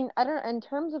 I mean, I don't, in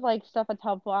terms of like stuff that's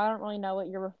helpful, I don't really know what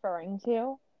you're referring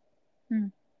to, Hmm.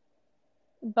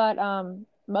 but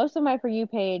most of my For You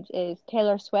page is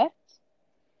Taylor Swift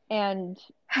and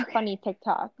Okay. funny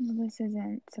TikToks. Well, this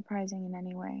isn't surprising in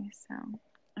any way, so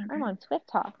I'm okay. on Swift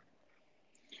Talk,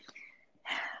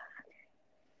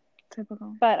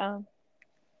 Typical. but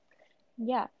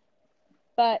yeah,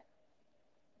 but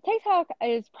TikTok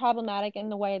is problematic in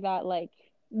the way that like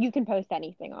you can post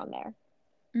anything on there.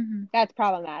 Mm-hmm. That's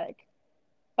problematic.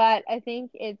 But I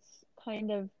think it's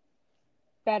kind of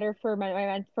better for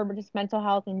for just mental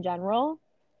health in general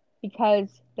because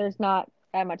there's not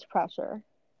that much pressure.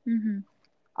 Mm-hmm.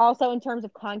 Also, in terms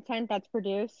of content that's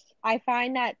produced, I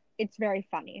find that it's very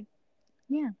funny.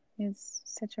 Yeah, it's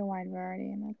such a wide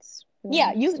variety, and that's really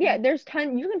Yeah, interesting. there's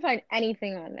you can find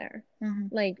anything on there. Mm-hmm.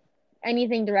 Like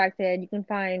anything directed. You can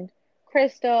find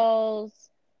crystals,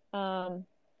 um,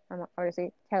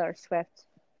 obviously Taylor Swift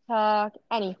talk,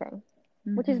 anything,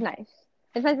 which is Mm-hmm. nice.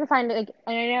 It's nice to find like,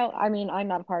 and I know, I mean, I'm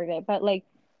not a part of it, but like,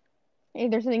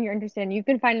 if there's something you're interested in, you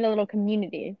can find a little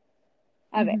community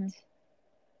of it Mm-hmm.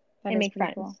 That and is make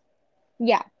pretty friends. cool.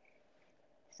 Yeah.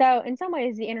 So in some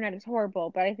ways, the internet is horrible,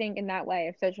 but I think in that way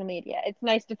of social media, it's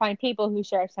nice to find people who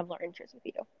share similar interests with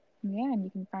you. Yeah, and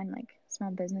you can find like small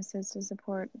businesses to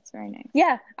support. It's very nice.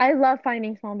 Yeah, I love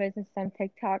finding small businesses on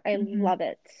TikTok. I Mm-hmm. love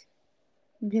it.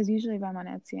 Because usually if I'm on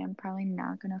Etsy, I'm probably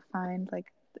not gonna find like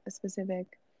a specific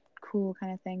cool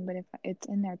kind of thing. But if it's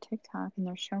in their TikTok and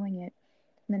they're showing it,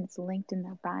 and then it's linked in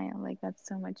their bio, like that's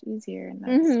so much easier and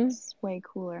Hmm. that's way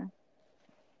cooler.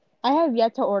 I have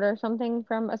yet to order something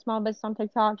from a small business on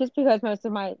TikTok just because most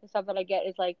of my stuff that I get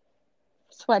is like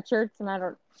sweatshirts and I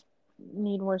don't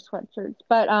need more sweatshirts.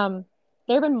 But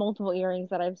there have been multiple earrings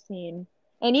that I've seen.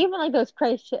 And even like those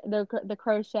the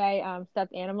crochet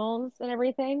stuffed animals and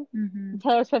everything. Mm-hmm.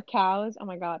 Taylor Swift cows. Oh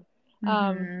my God.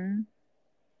 Um Mm-hmm.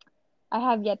 I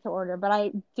have yet to order, but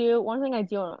I do one thing I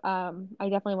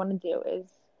definitely want to do is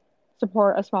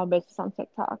support a small business on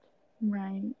TikTok.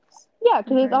 Right. Yeah,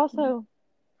 because it's Very cool. also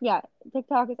yeah,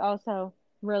 TikTok is also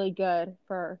really good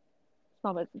for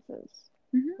small businesses,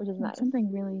 which is Mm-hmm. nice.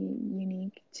 Something really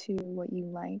unique to what you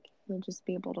like, you'll just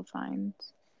be able to find.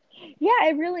 Yeah,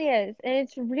 it really is. And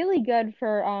it's really good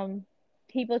for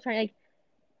people trying like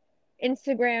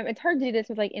Instagram. It's hard to do this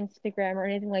with like Instagram or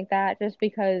anything like that just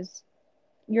because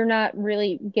you're not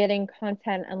really getting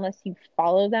content unless you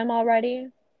follow them already.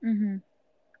 Mm-hmm.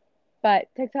 but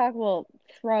TikTok will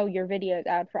throw your videos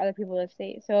out for other people to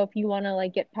see. So if you want to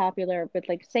like get popular with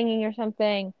like singing or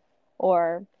something,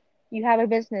 or you have a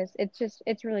business,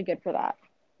 it's really good for that.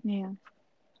 Yeah.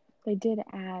 They did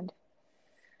add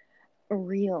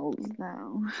reels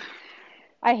though.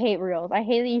 I hate reels. I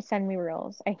hate that you send me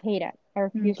reels. I hate it. I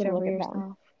refuse Get to over look at them.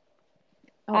 yourself.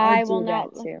 Oh, I I will do not.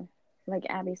 that too. Like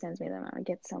Abby sends me them, I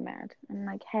get so mad. I'm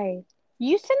like, hey,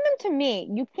 You send them to me.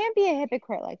 You can't be a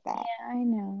hypocrite like that. yeah, I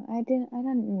know. I didn't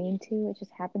mean to. It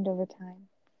just happened over time.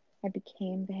 I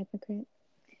became the hypocrite.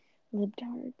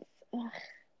 Libtards. Ugh.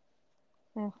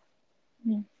 Ugh.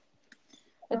 Yeah.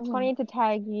 Oh It's well. funny to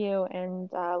tag you and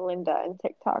Linda in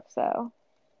TikTok, so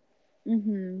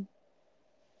Mm-hmm.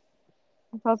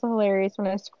 it's also hilarious when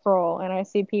I scroll and I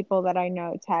see people that I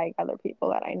know tag other people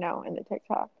that I know in the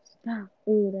TikToks.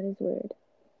 Ooh, that is weird.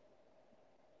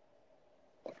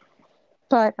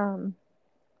 But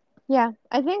yeah,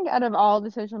 I think out of all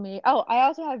the social media, oh, I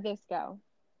also have Visco,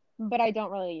 but I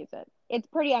don't really use it. It's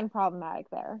pretty unproblematic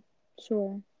there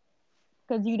Sure.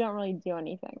 because you don't really do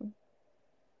anything.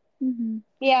 Mm-hmm.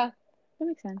 Yeah, That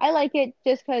makes sense. I like it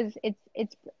just because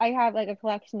it's I have like a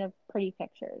collection of pretty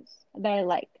pictures that I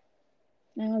like.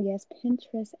 Oh yes,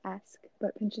 Pinterest-esque,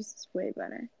 but Pinterest is way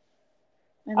better.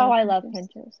 I Oh, love I love Pinterest.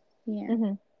 Pinterest. Yeah.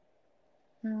 hmm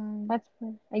Um, That's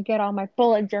where I get all my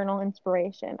bullet journal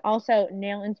inspiration. Also,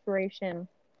 nail inspiration.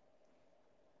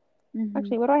 hmm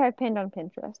Actually, what do I have pinned on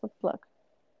Pinterest? Let's look.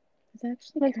 It's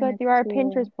actually Let's go kind of through our cool.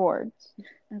 Pinterest boards.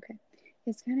 Okay.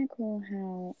 It's kind of cool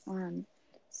how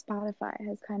Spotify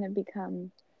has kind of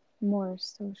become more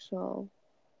social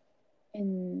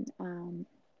in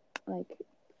like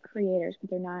creators, but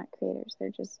they're not creators. They're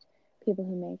just people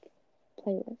who make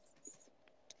playlists.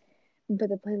 But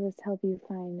the playlists help you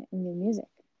find new music,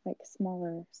 like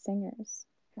smaller singers,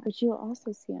 which you'll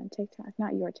also see on TikTok.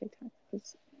 Not your TikTok,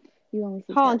 because you only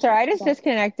see Hold on, sorry, Spotify, I just but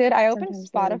disconnected. I opened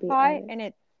sometimes there will be Spotify artists. and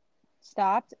it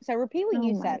stopped. So repeat what Oh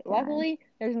you my said. God. Luckily,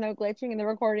 there's no glitching and the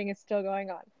recording is still going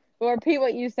on. But repeat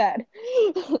what you said.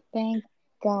 Thank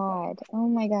God. Oh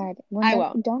my God. Well, I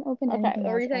will. don't open Okay, anything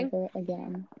what were else you saying? ever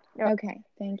again. Yep. Okay,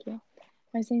 thank you.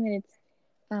 I was saying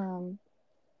that um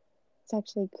it's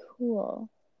actually cool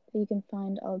that you can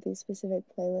find all these specific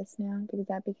playlists now because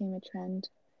that became a trend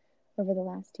over the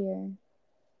last year.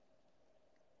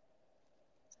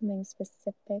 Something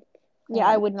specific. Yeah,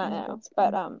 I would Do not you know what know, it's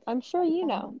but called? I'm sure you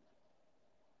know.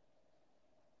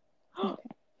 Um, okay.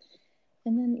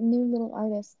 And then new little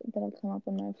artists that'll come up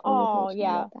on my For You Oh page, and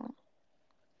I yeah. love that.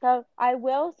 So I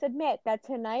will submit that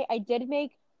tonight I did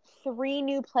make 3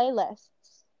 new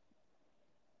playlists.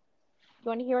 You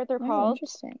want to hear what they're Oh, called?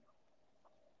 interesting.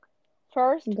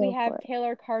 First, we Go have for it.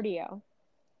 Taylor Cardio.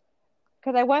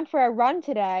 Because I went for a run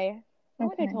today. I don't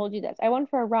think I Okay. told you this. I went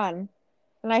for a run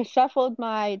and I shuffled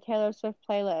my Taylor Swift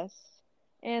playlist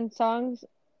and songs.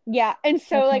 Yeah, and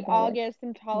so That's my like daughter. August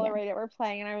and Yeah. Tolerate It were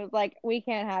playing, and I was like, we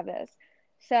can't have this.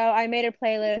 So I made a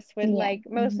playlist with Yeah. like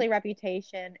mostly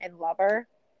Reputation and Lover,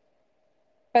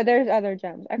 but there's other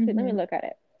gems. Actually, let me Mm-hmm. look at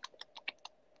it.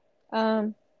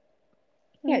 Um,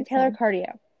 That yeah, makes Taylor sense.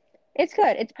 Cardio. It's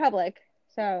good. It's public,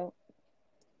 so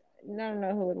I don't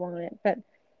know who would want it, but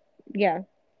yeah.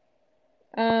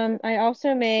 I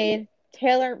also made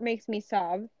Taylor Makes Me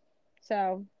Sob,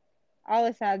 so all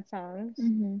the sad songs.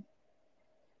 Mm-hmm.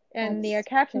 And the That's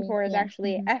caption pretty, for it is yeah.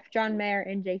 actually Mm-hmm. F. John Mayer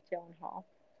and Jake Gyllenhaal.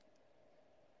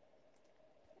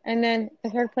 And then the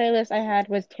third playlist I had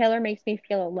was Taylor Makes Me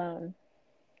Feel Alone.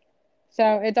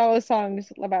 So it's all the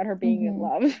songs about her being in Mm-hmm.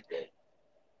 love.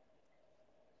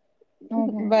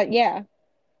 Okay. But yeah.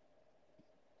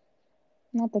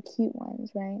 Not the cute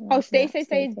ones, right? Oh, Like Stay not Stay Stay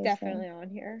Stay is Stay Stay. definitely on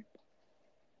here.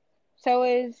 So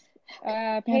is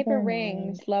Paper Never mind.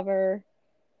 Rings, Lover,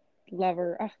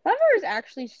 Lover. Lover is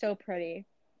actually so pretty.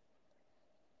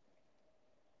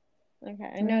 Okay,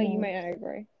 I know you Really? might not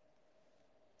agree.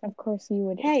 Of course you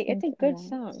would Hey, it's think a I good won't.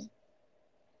 song.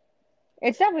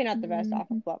 It's definitely not the best off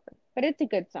of Mm-hmm. Lover, but it's a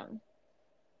good song.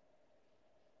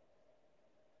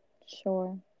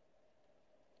 Sure.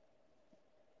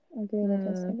 Agree to Mm,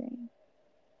 disagree.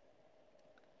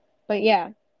 but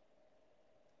yeah,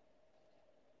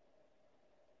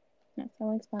 Yes, I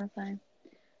like Spotify.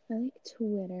 I like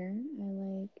Twitter. I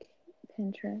like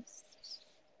Pinterest.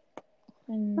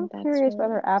 I'm And that's curious really what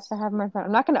other apps I it. have on my phone.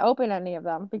 I'm not going to open any of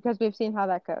them because we've seen how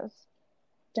that goes.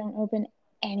 Don't open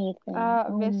anything.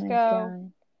 Oh my Visco.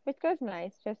 God. Visco's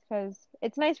nice just because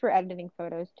it's nice for editing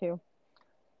photos too.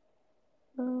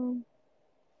 Um,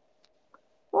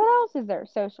 what else is there?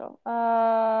 Social.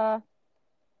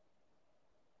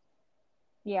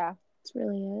 Yeah. That's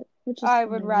really it. Which is I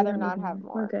would fine. You rather don't need not have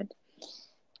more. We're more. good.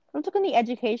 Let's look in the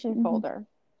education Mm-hmm. folder.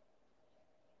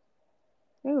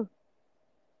 Ooh,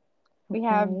 we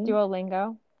have Okay.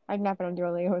 Duolingo. I've not been on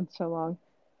Duolingo in so long.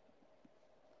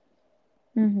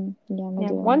 Yeah, my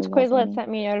Yeah, once Duolingo got Quizlet me. sent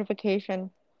me a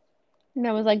notification, and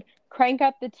I was like, crank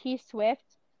up the T Swift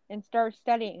and start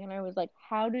studying. And I was like,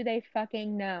 how do they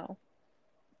fucking know?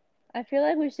 I feel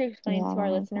like we should explain Yeah, I to our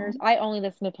don't like listeners. that. I only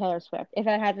listen to Taylor Swift, if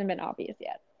that hasn't been obvious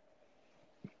yet.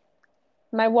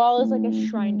 My wall is like a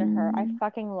shrine to her. I Hmm.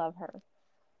 fucking love her.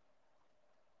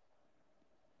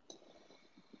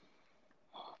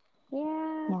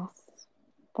 Yeah. Yes,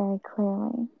 very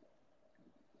clearly.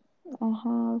 I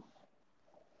have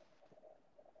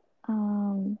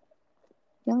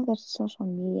the only other social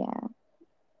media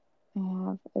I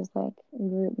have is like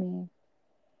GroupMe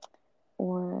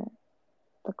or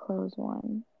the close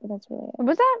one, but that's really it. What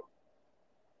was that?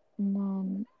 And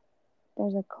then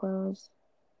there's a close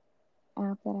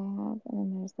app that I have, and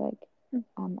then there's like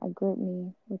a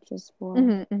GroupMe, which is for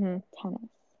Mm-hmm, mm-hmm. tennis.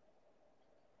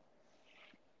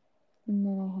 And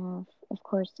then I have, of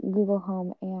course, Google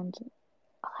Home and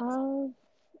Alexa.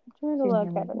 I'm trying If to you can look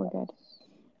hear at me, we're good. this.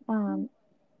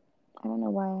 I don't know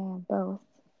why I have both,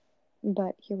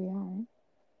 but here we are.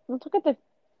 Let's look at the.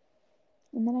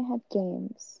 And then I have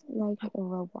games like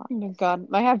Oh my Roblox. God,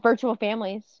 I have virtual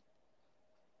families.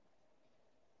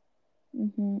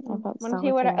 I've got Want to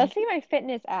see what? solitaire. Let's see my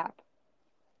fitness app.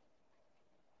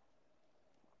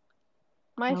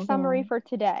 My summary Okay. for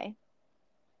today.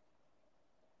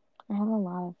 I have a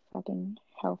lot of fucking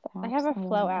health I have apps. a I don't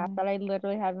Flow app know that I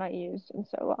literally have not used in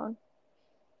so long.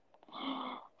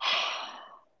 why.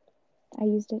 I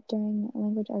used it during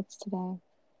language arts today.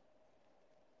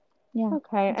 Yeah,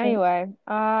 Okay, that's right. anyway,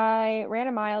 I ran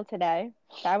a mile today.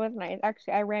 That was nice.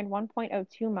 Actually, I ran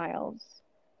 1.02 miles.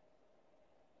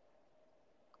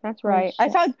 That's Holy right. I shit.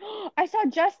 saw I saw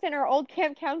Justin, our old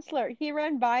camp counselor. He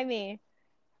ran by me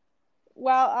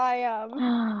while I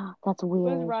That's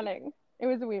was weird. running. It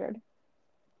was weird.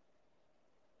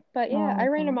 But I yeah, don't I like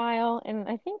ran a that. mile in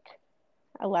I think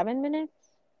 11 minutes.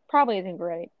 Probably isn't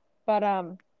great. But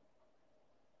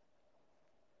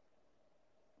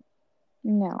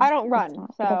I No, don't it's run,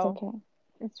 not, but that's so okay.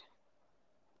 it's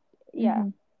yeah. Mm-hmm.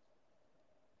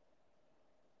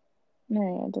 No,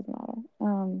 yeah, it doesn't matter.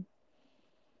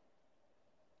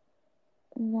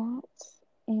 That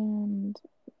and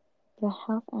the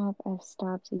health app I've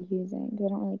stopped using because I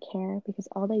don't really care because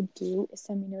all they do is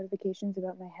send me notifications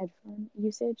about my headphone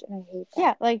usage and I hate that.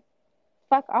 Yeah, like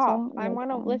fuck So I off. don't I like want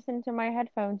to them. listen to my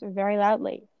headphones very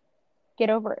loudly. Get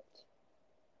over it.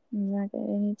 I'm not gonna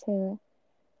I need to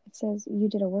it says you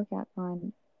did a workout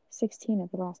on 16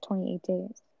 of the last 28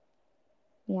 days.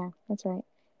 Yeah, that's right.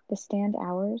 The stand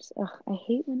hours. Ugh, I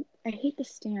hate the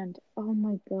stand. Oh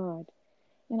my God.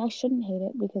 And I shouldn't hate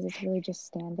it because it's really just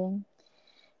standing.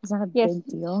 It's not a Yes, big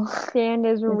deal. stand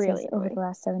is It says really over the annoying.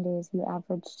 last 7 days, you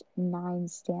averaged 9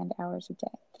 stand hours a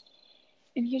day.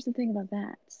 And here's the thing about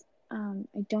that.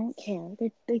 I don't care.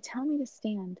 They tell me to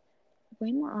stand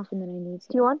way more often than I need to.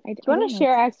 Do you I want don't to like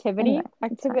share this. Anyway, activity?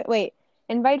 it's fine. Activity. Wait.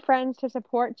 Invite friends to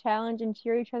support, challenge, and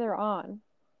cheer each other on.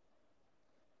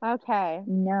 Okay.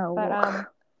 But No,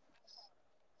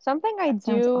 something I that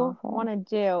sounds do want awful. to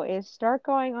do is start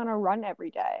going on a run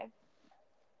every day.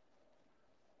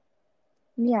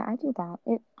 Yeah, I do that.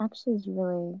 It actually is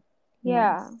really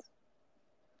Yeah. nice.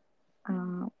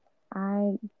 Uh,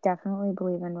 I definitely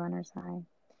believe in runner's high.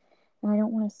 And I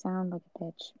don't want to sound like a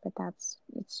bitch, but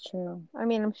it's true. I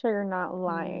mean, I'm sure you're not Um,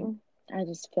 lying. I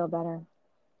just feel better.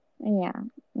 Yeah,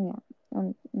 yeah. I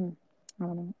don't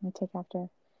know. I take after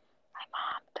my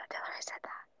mom. Don't tell her I said that.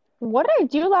 What did I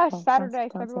do last Okay, Saturday,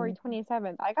 don't say February anything.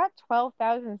 27th? I got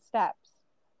 12,000 steps.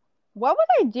 What was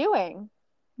I doing?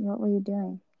 What were you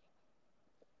doing?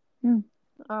 Hmm,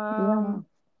 we don't know.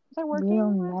 Was I We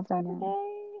will working last never know.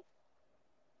 Saturday?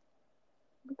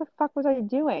 What the fuck was I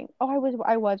doing? Oh, I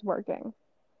was working.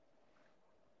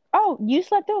 Oh, you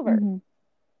slept over. Mm-hmm.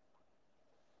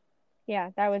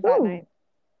 Yeah, that was that Ooh, night.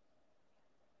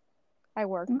 I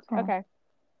worked. okay. Okay.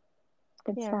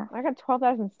 Good Yeah, stuff. I got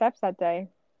 12,000 steps that day.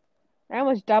 I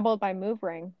almost doubled my move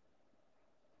ring.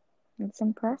 It's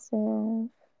impressive.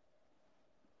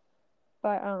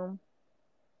 But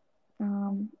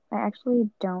I actually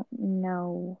don't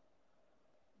know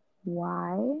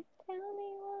why. tell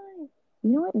me why. You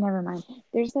know what? Never mind.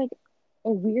 There's like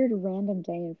a weird random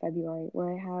day in February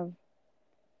where I have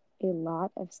a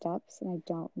lot of steps and I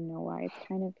don't know why. It's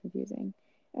kind of confusing.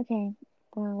 Okay,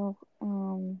 well,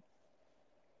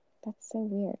 that's so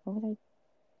weird. What was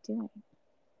I doing?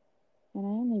 And I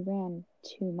only ran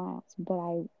 2 miles, but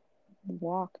I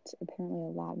walked apparently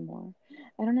a lot more.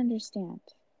 I don't understand.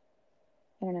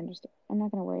 I don't understand. I'm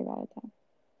not gonna worry about it though.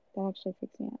 That actually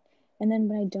freaks me out. And then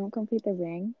when I don't complete the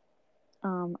ring,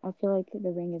 I feel like the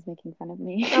ring is making fun of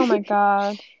me. Oh my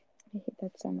God. I hate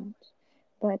that so much.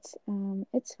 But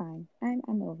it's fine. I'm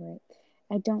over it.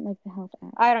 I don't like the health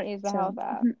app. I don't use the So health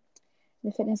app.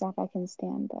 the fitness app I can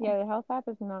stand though. Yeah, the health app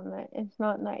is not nice. It's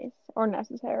not nice or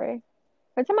necessary.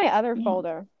 It's in my other Yeah.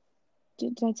 folder.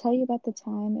 Did I tell you about the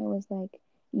time it was like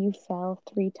you fell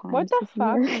 3 What times the this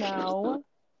fuck? year? No.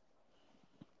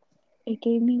 It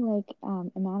gave me like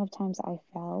amount of times I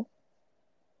fell,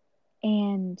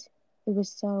 and it was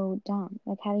so dumb.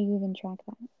 Like, how do you even track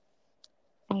that?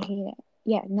 I hate it.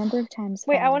 Yeah, number of times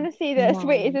Wait, I want fallen, to see this.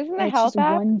 Wait, is 9. this in And the it's just health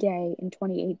app? one day in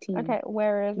 2018. Okay,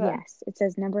 where is it? Yes, it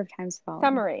says number of times fallen.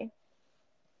 Summary.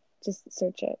 Just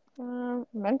search it.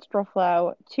 Menstrual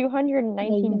flow. Yeah, you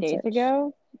 219 can days search.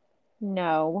 ago?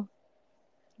 No.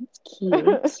 It's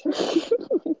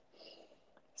cute.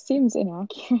 Seems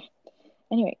inaccurate.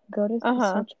 Anyway, go to the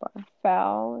Uh-huh. search bar,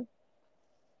 Fell.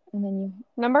 and then you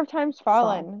Number of times fall.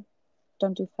 fallen.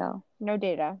 Don't do fell. No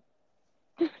data.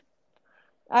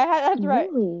 That's right.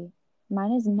 Really?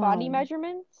 Mine is Body 9.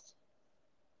 measurements?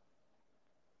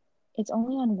 It's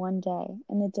only on one day,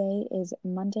 and the day is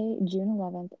Monday, June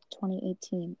 11th,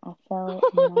 2018. I fell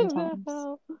 9 The times.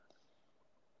 hell?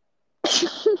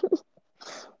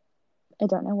 I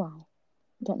don't know why.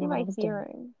 Don't See know what I my was doing,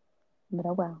 hearing. but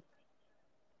oh well.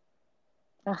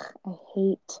 Ugh, I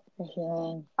hate the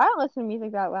hearing. I don't listen to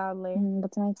music that loudly.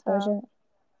 What's my So, exposure?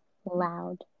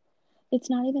 Loud. It's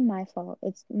not even my fault.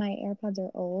 It's my AirPods are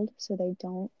old, so they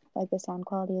don't like the sound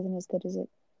quality isn't as good as it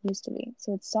used to be.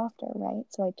 So it's softer, right?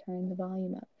 So I turn the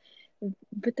volume up.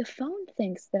 But the phone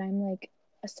thinks that I'm like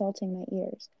assaulting my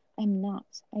ears. I'm not.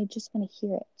 I just want to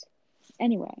hear it.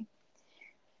 Anyway,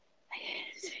 I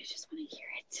just want to hear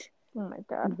it. oh my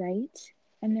God. Right?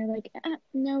 And they're like,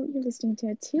 no, you're listening to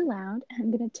it too loud. I'm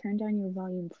going to turn down your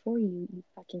volume for you, you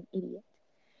fucking idiot.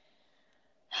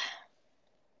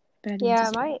 But I don't Yeah,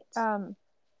 deserve my it.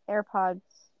 AirPods,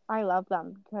 I love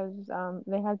them because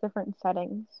they have different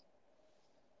settings.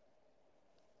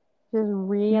 Which is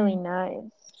really nice.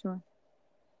 Sure.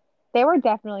 They were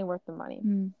definitely worth the money.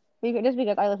 Mm. Just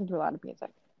because I listen to a lot of music.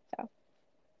 So,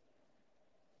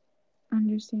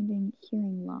 Understanding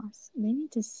hearing loss. They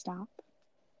need to stop.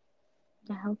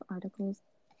 The health articles.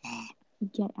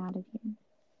 Get out of here.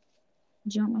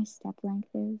 Do you know what my step length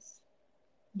is?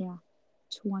 Yeah,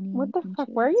 20 what the fuck?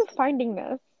 Where are you inches. finding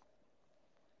this?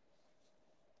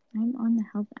 I'm on the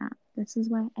health app. This is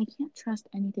why I can't trust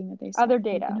anything that they say. Other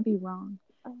They're going data. to be wrong.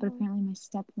 But apparently my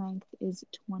step length is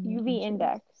 20 UV inches.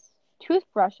 index.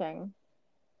 Toothbrushing.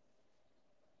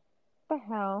 What the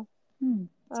hell?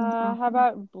 Sounds How awful.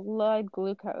 about blood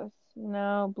glucose?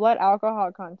 No. Blood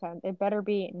alcohol content. It better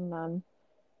be none.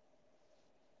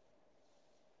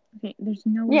 Okay, there's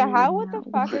no way Yeah, they would how what the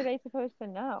know. fuck are they supposed to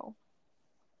know?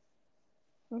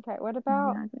 Okay, what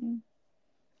about Exactly.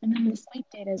 And then the sleep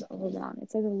data is all wrong. It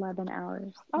says 11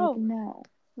 hours. Like, oh, no,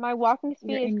 my walking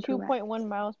you're speed is incorrect. 2.1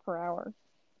 miles per hour.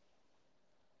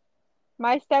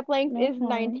 My step length is Okay,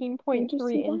 where'd you 19.3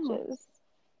 see that? inches.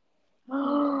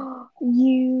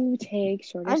 You take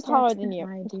shorter I'm taller steps than than you.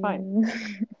 I It's fine. do.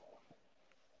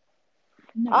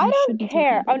 No, I you should don't be taking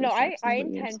care. Oh bigger no, I steps, I is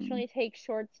what you're saying. intentionally take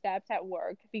short steps at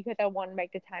work because I want to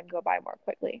make the time go by more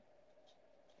quickly.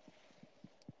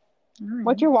 All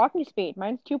What's right. your walking speed?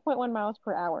 Mine's 2.1 miles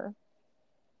per hour.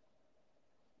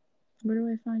 Where do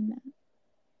I find that?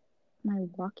 My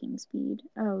walking speed.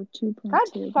 Oh, God 2.2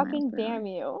 miles fucking per hour. damn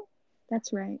you.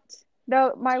 That's right.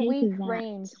 No, my Take week that.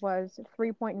 range was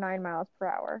 3.9 miles per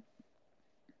hour.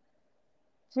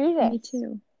 Me Jesus.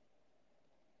 too.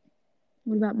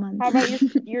 What about How months?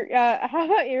 about how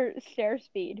about your stair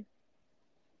speed?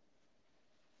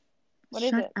 What is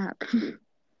Shut it? up.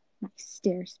 My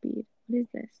stair speed. What is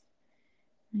this?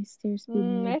 My stair speed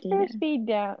new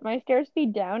data. My stair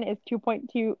speed down is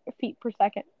 2.2 feet per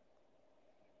second.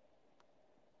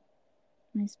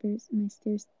 My stair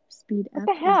speed What up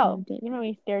the is new hell? data. You know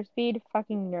me, stair speed?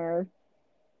 Fucking nerd.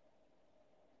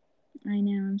 I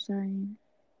know, I'm sorry.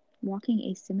 Walking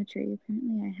asymmetry.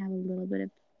 Apparently I have a little bit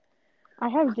of I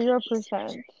have walking 0%.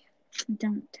 asymmetry.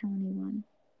 Don't tell anyone.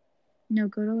 No,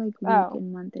 go to like week Oh,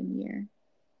 and month and year.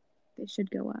 They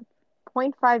should go up.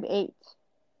 0.58.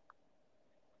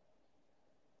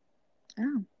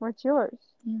 Oh, What's yours?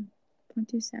 yeah.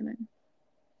 0.27.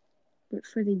 But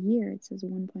for the year it says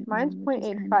Mine's 1.1, which is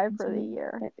kind of 0.85 for the concerning.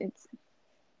 year. But it's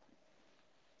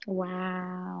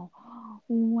wow.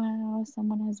 Wow,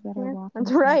 someone has better Yeah,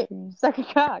 that's walking right. symmetry. Suck a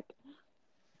cock.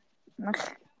 Ugh,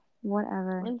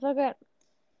 whatever. Let's look at.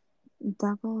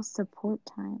 Double support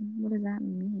time. What does that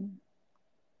mean?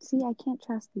 See, I can't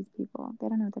trust these people. They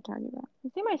don't know what they're talking about.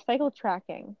 Let's see my cycle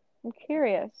tracking. I'm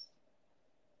curious.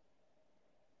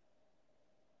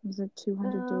 Was it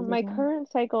 200 days My ago?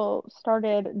 current cycle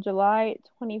started July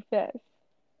 25th,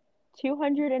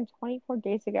 224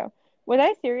 days ago. Was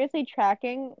I seriously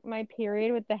tracking my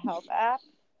period with the health app?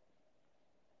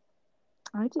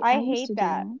 I I used to hate do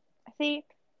that. that. See,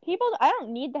 I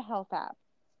don't need the health app.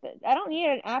 I don't need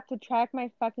an app to track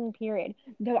my fucking period.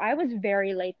 Though I was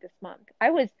very late this month.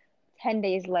 I was 10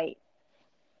 days late.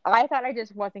 I thought I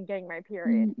just wasn't getting my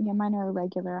period. Yeah, mine are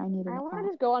irregular. I need I an want to app.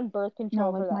 just go on birth No,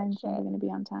 control for like that mine's never shit. gonna be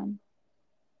on time.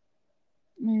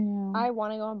 Yeah. I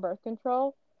want to go on birth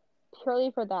control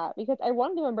purely for that because I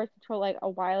wanted to go on birth control like a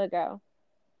while ago.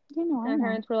 You know, I And my know.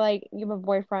 parents were like, "You have a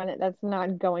boyfriend. That's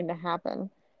not going to happen."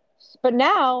 But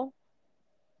now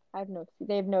I have no.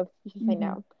 They have no excuse to say Mm-hmm.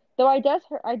 no. Though I did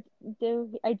hear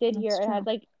That's it has true.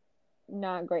 like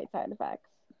not great side effects.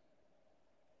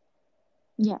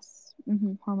 Yes.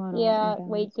 Mm-hmm. Hormonal Yeah, imbalance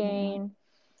weight and whatnot. gain.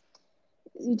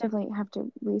 You definitely have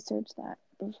to research that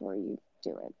before you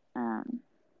do it.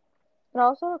 It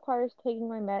also requires taking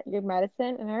your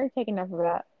medicine, and I already take enough of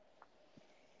that.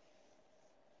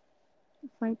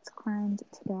 Flights climbed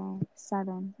today.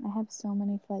 7. I have so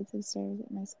many flights of stairs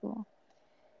at my school.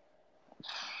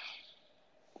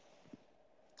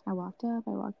 I walked up,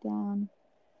 I walked down,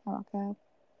 I walk up,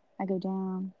 I go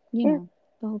down. You Yeah. know,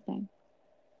 the whole thing.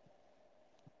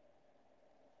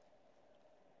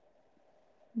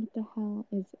 What the hell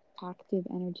is active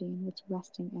energy and what's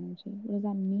resting energy? What does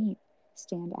that mean?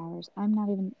 Stand hours. I'm not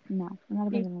even You,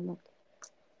 gonna look.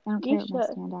 I don't you care what my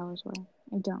should. stand hours were.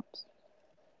 I don't.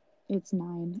 It's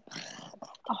 9.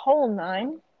 A whole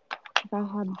 9?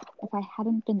 If I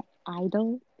hadn't been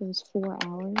idle those 4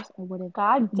 hours, I would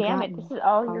God have damn it, this gotten is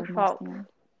all all your of my fault. stand.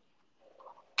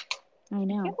 I I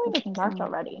know, can't believe that's it's what I'm March saying.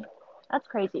 already. That's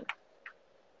crazy.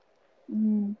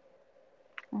 Mm,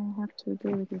 I have to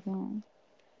agree with you there.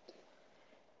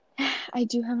 I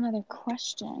do have another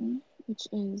question, which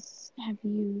is, have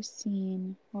you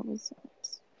seen, what was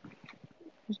it?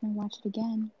 Where's my watch it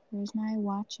again? Where's my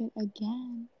watch it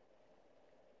again?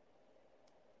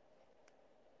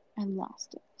 I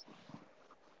lost it.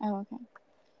 Oh, okay.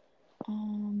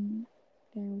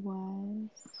 There was,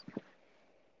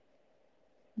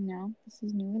 no, this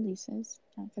is new releases.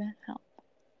 Not gonna help.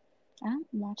 I don't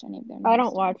watch any of their I new don't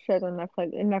stuff. watch shows on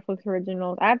Netflix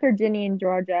originals. After Ginny and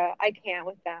Georgia, I can't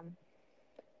with them.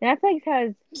 Netflix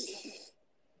has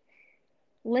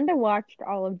Linda watched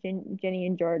all of Ginny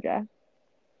and Georgia.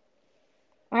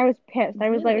 I was pissed. I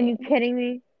was like, "Are you Really? kidding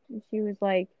me?" And she was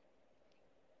like,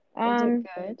 Is it um,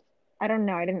 good? I don't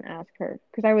know. I didn't ask her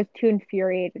because I was too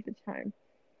infuriated at the time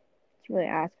to really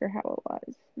ask her how it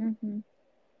was. Mm-hmm.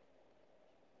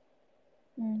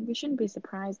 We shouldn't be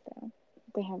surprised though.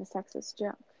 If they have a sexist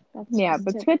joke. That's Yeah, just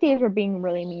but Swifties typical. were being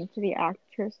really mean to the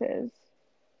actresses,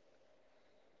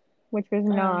 which was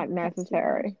Oh, not that's too bad.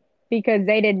 necessary because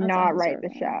they did That's not write the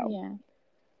undeserving. show.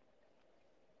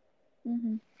 Yeah.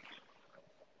 Mm-hmm.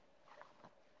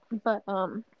 But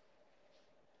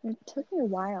It took me a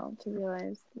while to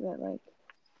realize that like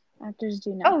actors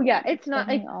do oh yeah, nothing. it's It's not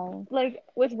definitely all like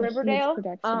with a huge Riverdale.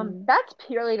 production. That's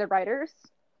purely the writers.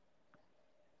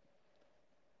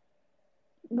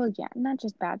 Well, yeah, not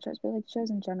just bad shows, but like shows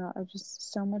in general are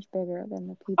just so much bigger than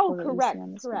the Oh, people that you see correct,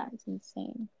 on the screen. correct. It's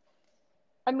insane.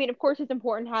 I mean, of course, it's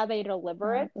important how they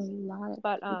deliver Not it, a lot of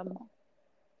but people.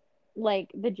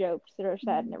 like the jokes that are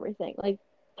said and Mm. everything. Like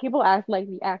people act like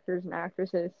the actors and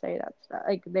actresses say that stuff.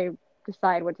 Like they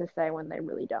decide what to say when they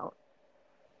really don't.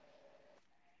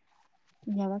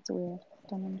 Yeah, that's weird.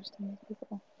 Don't understand these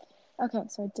people. Okay,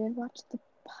 so I did watch the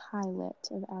pilot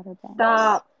of Outer Banks.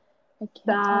 Stop, I can't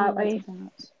tell you stop. what it's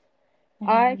about. I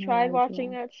have I no tried watching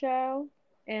idea. that show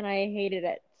and I hated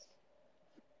it.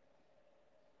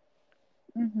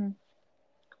 Mm-hmm.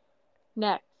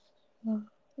 Next.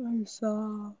 I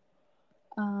saw.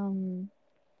 Um,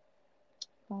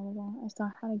 blah, blah, blah. I saw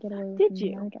How to Get Away with Did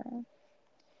you? Murder,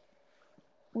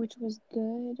 which was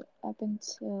good up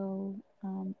until I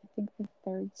think the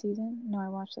third season. No, I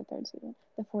watched the third season.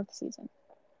 The fourth season.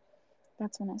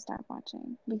 That's when I stopped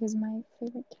watching because my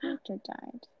favorite character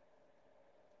died.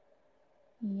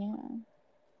 Yeah,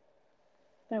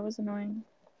 that was annoying.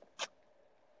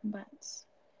 But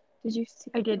did you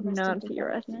see I did Arrested not see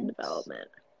Arrested Development? Development.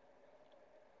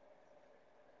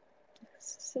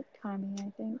 It's sitcom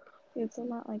I think. It's a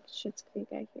lot like Schitt's Creek,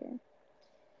 I hear.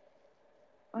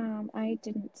 I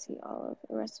didn't see all of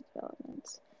Arrested Development,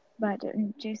 but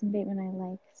Jason Bateman I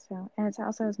like, so, and it's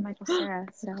also has Michael Cera,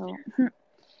 so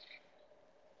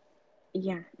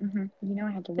yeah, you know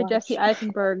I had to The Jesse watch.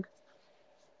 Eisenberg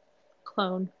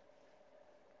clone.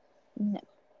 No,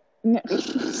 no, I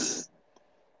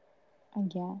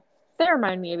guess. They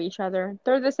remind me of each other.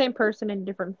 They're the same person in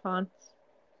different fonts.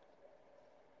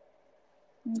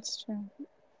 That's true.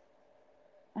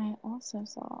 I also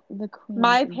saw The Queen's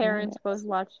My parents Gambit. both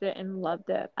watched it and loved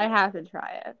it. I have to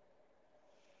try it.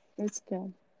 It's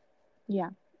good. Yeah,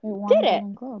 it won Did a it?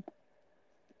 Golden Globe.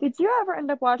 Did you ever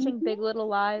end up watching Mm-hmm. Big Little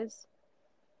Lies?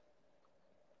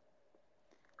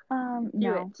 Do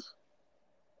No. it.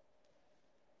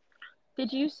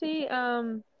 Did you see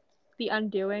The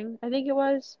Undoing? I think it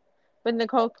was with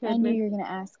Nicole I knew Kidman. you were gonna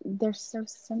ask. They're so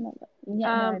similar.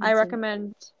 Yeah, no, I I haven't seen it.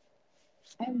 recommend.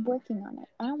 I'm working on it.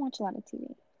 I don't watch a lot of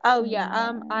TV, Oh yeah.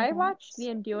 and I watched The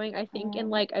that's Undoing. I think in um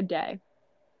like a day.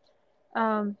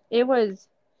 It was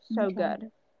so okay.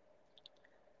 good.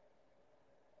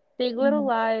 Big Little Mm-hmm.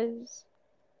 Lies.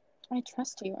 I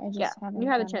trust you. I Yeah, just you haven't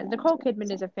have a gotten chance. around Nicole to it.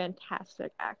 Kidman is So. a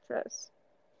fantastic actress.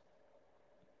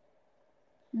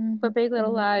 Mm-hmm. But Big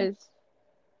Little Mm-hmm. Lies,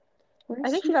 Where I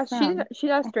is think she from? she's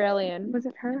I think Australian, was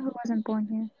it her who wasn't born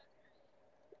here?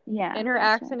 Yeah, and her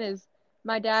that's right. accent is.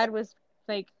 My dad was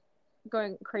like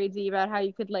going crazy about how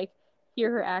you could like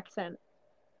hear her accent.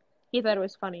 He thought it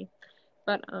was funny,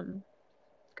 but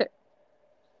good.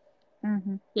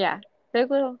 Mm-hmm. Yeah, Big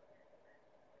Little.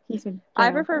 He should get I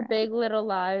over prefer it. Big Little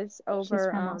Lies She's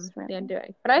over from The Australia.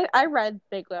 Undoing. But I read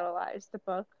Big Little Lies, the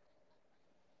book.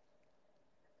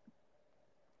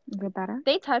 Is it better?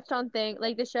 They touched on things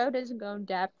like the show doesn't go in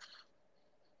depth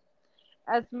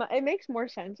it makes more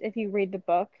sense if you read the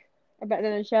book about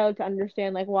than the show to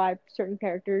understand like why certain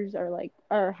characters are like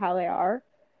or how they are.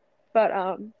 But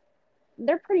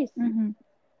they're pretty Mm-hmm.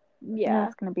 Yeah, yeah.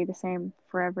 it's gonna be the same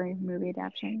for every movie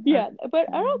adaptation or Yeah, but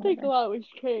I don't think a whatever. lot was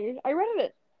changed. I read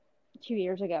it 2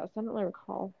 years ago, so I don't really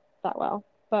recall that well.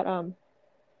 But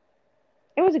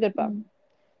it was a good book. Mm.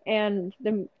 And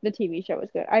the TV show was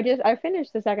good. I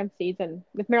finished the second season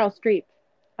with Meryl Streep.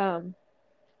 Um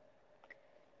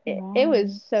it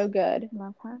was Right. so good.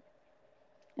 Love her.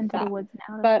 Into the Stop. Woods and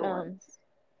Out of But Doors.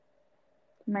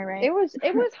 Am I it right?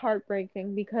 was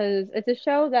heartbreaking because it's a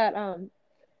show that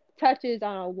touches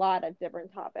on a lot of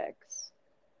different topics.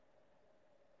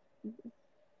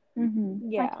 Mm-hmm. I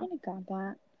Yeah. kind of got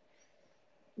that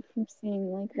from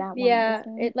seeing like that one Yeah,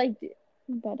 episode. it like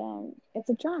But it's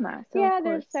a drama, so of yeah,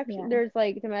 there's course, yeah. there's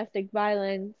like domestic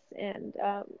violence and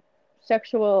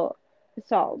sexual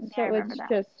assault. Yeah, I So remember it's that.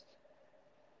 just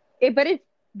but it's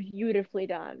beautifully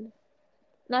done.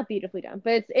 Not beautifully done,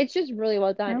 but it's just really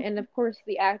well done. No, And of course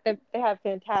they have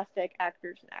fantastic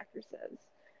actors and actresses.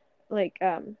 Like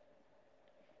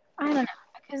I don't know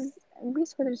because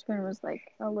Reese Witherspoon was like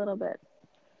a little bit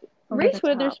over the Reese top.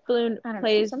 Witherspoon I don't know,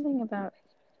 plays something about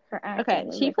her okay, acting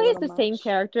was she like a plays little the same much.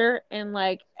 character in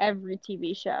like every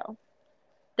TV show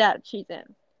that she's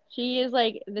in. She is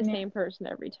like the Yeah. same person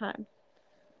every time.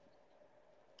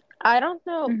 I don't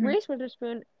know. Mm-hmm. Reese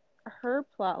Witherspoon, her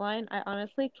plotline, I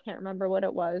honestly can't remember what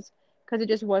it was because it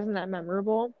just wasn't that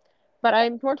memorable. But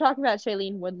I'm more talking about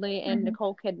Shailene Woodley and Mm-hmm.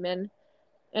 Nicole Kidman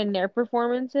and their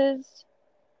performances.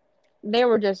 They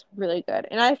were just really good.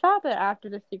 And I thought that after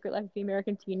The Secret Life of the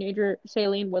American Teenager,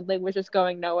 Shailene Woodley was just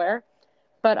going nowhere.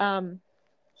 But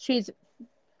she's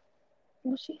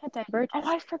Well, she had oh, Divergent,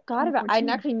 I forgot about. I 2014,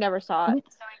 actually never saw it. with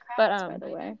Zoe But Kravitz, by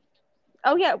the way.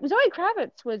 oh yeah, Zoe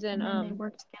Kravitz was in And then they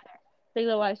worked together. Big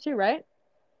Little Lies too, right?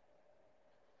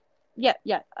 Yeah,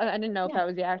 yeah. I didn't know if Yeah. that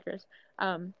was the actress.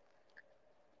 Um,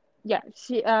 yeah,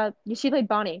 she played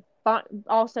Bonnie.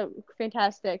 Also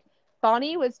fantastic.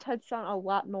 Bonnie was touched on a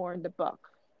lot more in the book.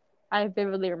 I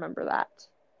vividly remember that.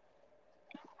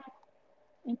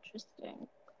 Interesting.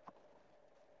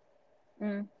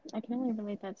 I can only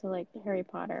relate that to like Harry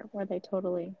Potter, where they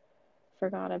totally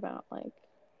forgot about like,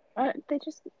 they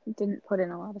just didn't put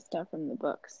in a lot of stuff from the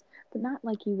books, but not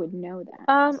like you would know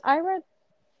that. I read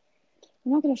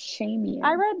I'm not gonna shame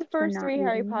I you read the for first not three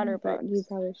Harry reading Potter them, but you books.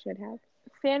 probably should have.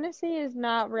 Fantasy is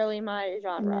not really my And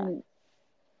genre. then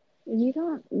you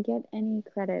don't get any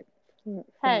credit for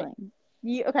Hey, failing.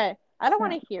 you okay? I don't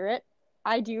want So, to hear it.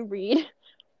 I do read.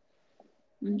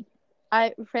 mm,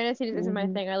 I fantasy just isn't my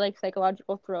mm-hmm. thing. I like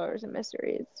psychological thrillers and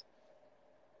mysteries.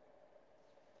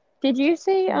 Did you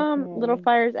see Little Okay.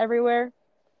 Fires Everywhere?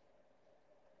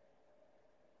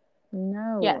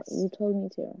 No, Yes. you told me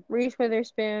to. Reese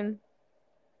Witherspoon.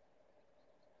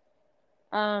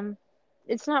 Um,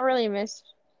 it's not really a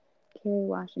Kerry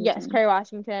yes, Washington. Kerry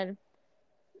Washington.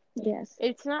 Yes,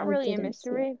 It's not I really a didn't see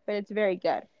it. mystery, but it's very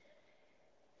good.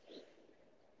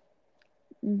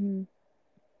 Mm-hmm.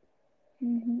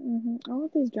 Mm-hmm, mm-hmm. All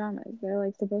of these dramas, they're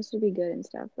like supposed to be good and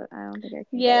stuff, but I don't think I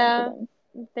can get into Yeah, them.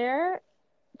 they're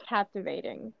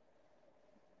captivating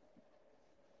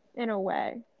in a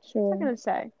way. What am I Sure. gonna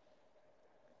say?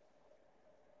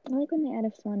 I like when they add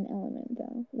a fun element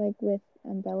though, like with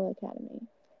Umbrella Academy,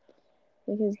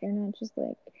 because they're not just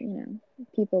like,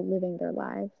 people living their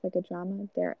lives like a drama.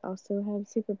 They also have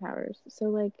superpowers. So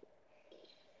like,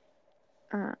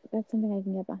 that's something I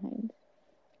can get behind.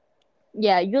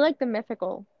 Yeah, you like the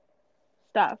mythical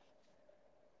stuff.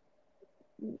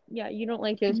 Yeah, you don't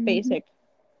like just Hmm. basic,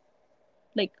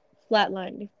 like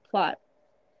flatlined plot.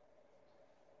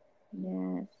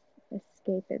 Yes,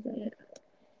 escapism. Yeah.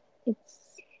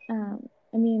 It's,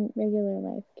 I mean, regular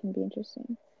life can be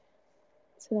interesting,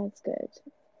 so that's good.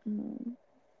 Um,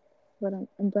 but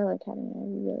Umbrella Academy, I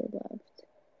really loved.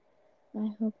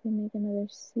 I hope they make another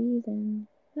season.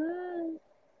 Uh,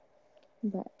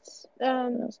 But what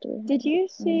Um, else do we did have? you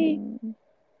see?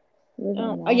 Live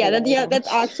and Oh yeah, Let, I that's watched.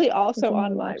 actually It's also on my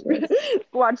on my watch list.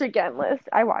 watch again list.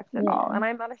 I watched it all, Yeah, and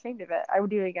I'm not ashamed of it. I would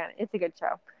do it again. It's a good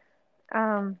show.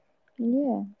 Um,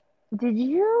 yeah, did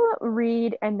you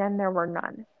read And Then There Were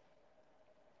None?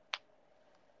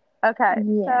 Okay,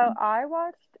 so yeah. I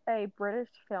watched a British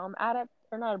film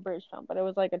or not a British film, but it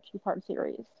was like a two-part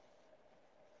series.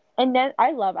 And then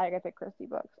I love Agatha Christie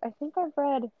books. I think I've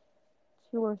read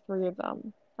two or three of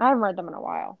them. I haven't read them in a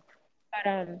while.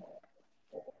 But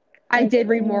I Like did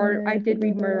read more. I Edward, did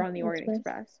read Murder Murder on the Orient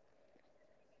Express. Express.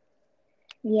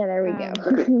 Yeah, there we Um,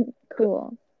 go.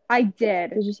 Cool. I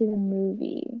did. Did you see the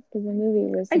movie? Because the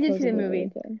movie was I did see the supposedly really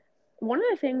movie. good. One of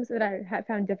the things that I had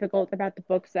found difficult about the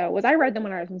books, though, was I read them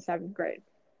when I was in seventh grade,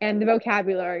 and the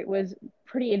vocabulary was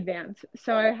pretty advanced,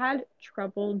 so I had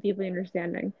trouble deeply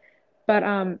understanding. But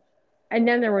And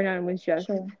Then There Were None was just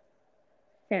Sure.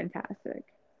 fantastic.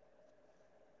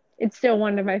 It's still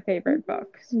one of my favorite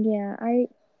books. Yeah,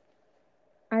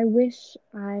 I wish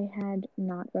I had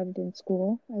not read it in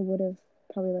school. I would have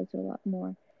probably liked it a lot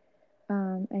more.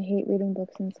 I hate reading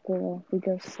books in school. We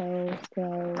go so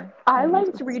slow, I and liked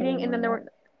it's so reading, and then there annoying.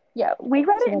 were, yeah, we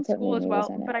read So it in that's what school made as me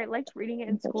well, resent but it, I liked reading it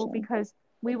in school unfortunately. because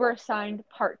we were assigned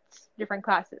parts, different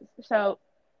classes. So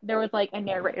there was like a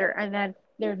narrator, and then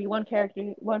there would be one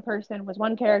character, one person was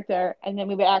one character, and then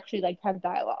we would actually like have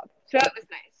dialogue. So that was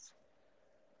nice.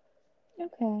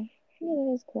 Okay, yeah,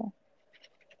 that is cool.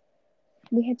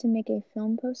 We had to make a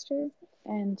film poster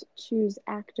and choose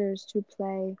actors to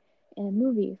play in a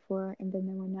movie for And Then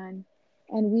There Were None.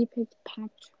 And we picked Oh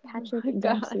Patrick my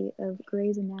God. Dempsey of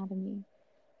Grey's Anatomy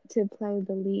to play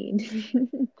the lead.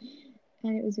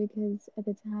 And it was because at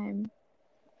the time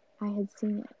I had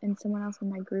seen it and someone else in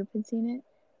my group had seen it.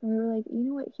 And we were like, you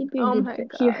know what, he'd be a Oh good my fit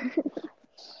God. here.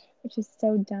 Which is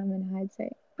so dumb in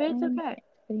hindsight. But it's okay.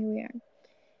 But here we are.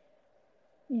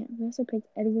 Yeah, we also picked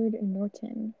Edward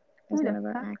Norton as Who one the of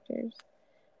our fuck? actors.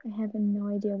 I have no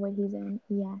idea what he's in.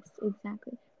 Yes,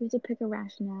 exactly. We had to pick a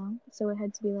rationale, so it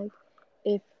had to be like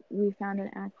if we found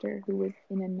an actor who was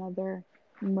in another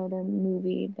murder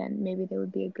movie, then maybe they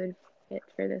would be a good fit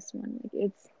for this one.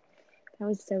 Like that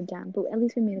was so dumb, but at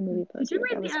least we made a movie Did you poster.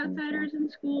 That read The was kind of cool. Outsiders in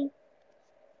school?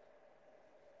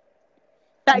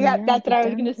 Yeah, No, that's what but I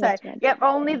was gonna Dominic say. has read Yep,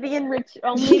 only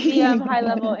the high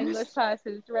level it. English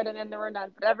classes read it and there were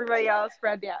none, but everybody else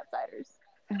read The Outsiders.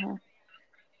 uh,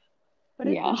 But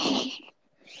it's yeah. okay.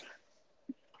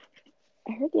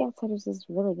 I heard The Outsiders is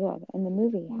really good, and the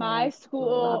movie My has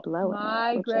Rob school, Lowe in it,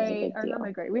 my which is a grade, big or not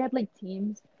my deal. grade, we had like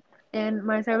teams in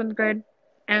my seventh grade,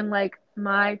 and like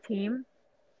my team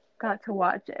got to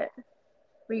watch it.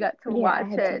 We got to Yeah, I watch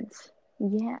had it. to.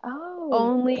 Yeah. Oh,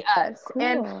 Only us.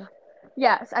 And cool.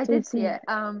 yes, I So we've did see seen it.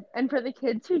 it. And for the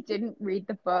kids who didn't read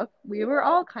the book, we were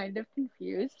all kind of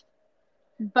confused.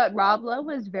 But Rob Lowe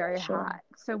was very Sure. hot,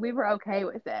 so we were okay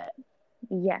with it.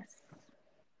 Yes.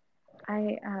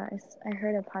 I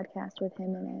heard a podcast with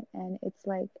him in it, and it's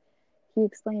like he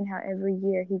explained how every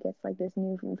year he gets like this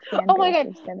new fan Oh my base God,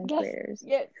 of seventh yes, graders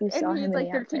yes. who And saw he's him in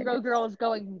like The 13-year-old Outsiders girls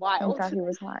going and wild. thought he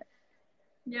was hot.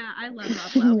 Yeah, I love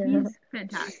Rob Lowe. Yeah. He's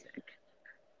fantastic.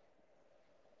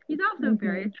 He's also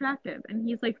very Mm-hmm. attractive, and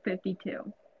he's like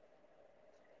 52.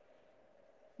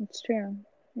 It's true.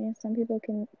 Yeah, some people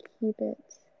can keep their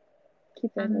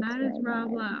And looks that for is a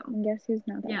Rob while. Lowe. And guess who's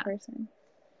not that Yeah. person?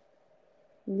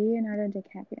 Leonardo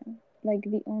DiCaprio. Like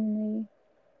the only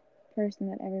person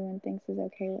that everyone thinks is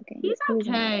okay looking. He's He was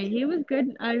not. okay. He was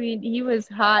good. I mean, he was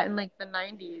hot in like the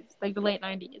 90s, like the late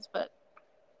 90s, but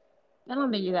I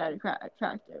don't think he's that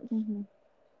attractive. Mm-hmm.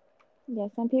 Yeah,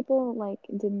 some people like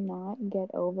did not get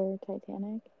over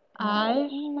Titanic, and I was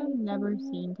like, I oh, have it's never not.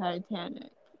 seen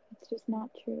Titanic. It's just not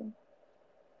true.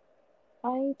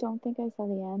 I don't think I saw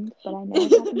the end, but I know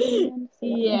what happens in the end, so I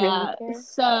don't really Yeah, care.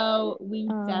 so we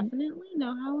Um, definitely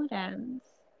know how it ends.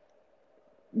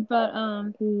 But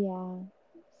yeah.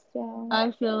 So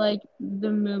I feel like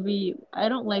the movie, I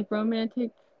don't like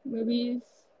romantic movies.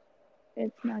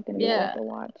 it's not gonna be worth Yeah. a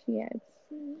watch. Yeah, it's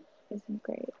isn't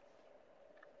great.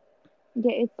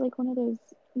 Yeah, it's like one of those.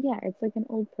 Yeah, it's like an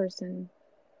old person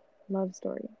love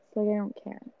story. It's like I don't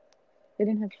care. They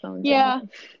didn't have phones or Yeah, anything.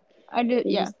 I did. They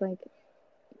Yeah, just like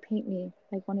paint me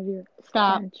like one of your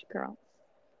stop. French girls,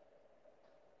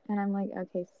 and I'm like,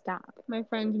 okay, stop. My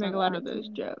friends make a Don't lot lie of to those me.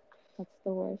 jokes. That's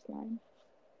the worst line.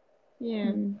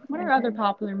 Yeah. What are other Okay.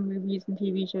 popular movies and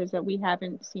TV shows that we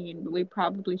haven't seen, but we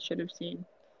probably should have seen?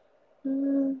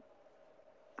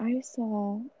 I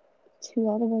saw Two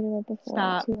All the Boys I Loved Before,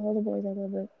 Stop. Two All the Boys I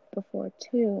Loved Before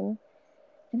Two,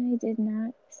 and I did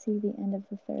not see the end of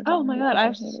the third Oh one my God, because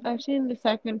I hated I've it. seen the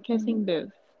second Um, Kissing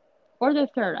Booth or the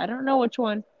third. I don't know which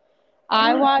one.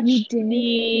 I you watched did?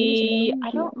 It was the. really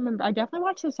I good. don't remember. I definitely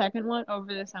watched the second one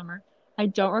over the summer. I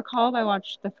don't recall if I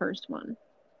watched the first one.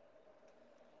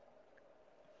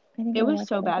 I think It I was watched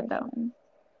so the bad first though. one,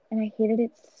 and I hated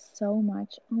it so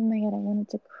much. Oh my God, I wanted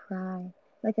to cry.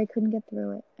 Like I couldn't get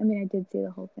through it. I mean, I did see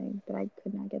the whole thing, but I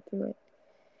could not get through it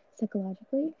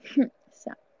psychologically.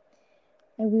 So,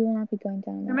 and we will not be going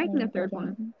down They're that making a lane third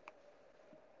one. again.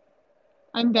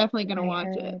 I'm definitely gonna I watch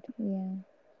it. heard, yeah.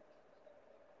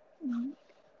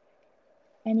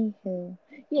 Anywho,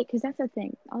 yeah, because that's the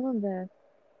thing. All of the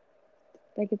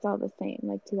like, it's all the same.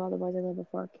 Like, To All the Boys I Loved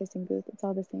Before, Kissing Booth. It's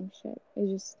all the same shit.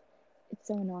 It's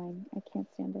so annoying. I can't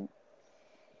stand it.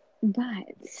 But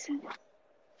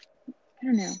I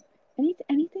don't know.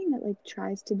 Anything that like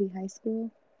tries to be high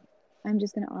school, I'm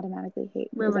just gonna automatically hate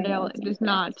because I know Riverdale it's does incorrect.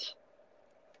 not.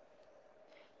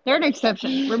 They're an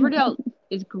exception. Riverdale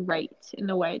is great in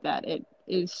the way that it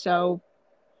is so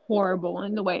horrible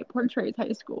in the way it portrays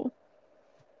high school.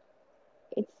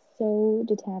 It's so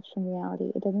detached from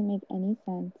reality. It doesn't make any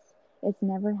sense. It's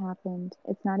never happened.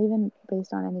 It's not even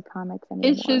based on any comics It's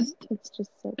anymore. just It's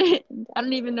just so I fucking don't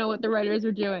dumb. even know what the writers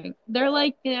are doing. They're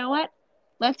like, you know what?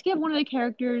 Let's give one of the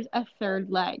characters a third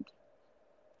leg.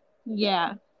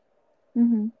 Yeah.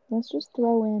 Let's just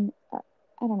throw in, I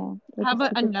don't know, like How a about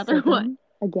secret another one? sibling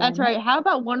That's again. right. How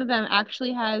about one of them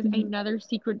actually has hmm another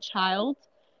secret child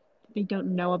that they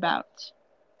don't know about?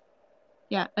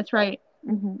 Yeah, that's right.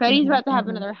 Betty's about to have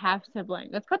another half sibling.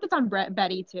 Let's put this on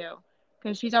Betty too,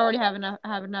 because she's already have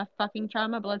enough fucking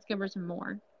trauma. But let's give her some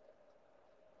more.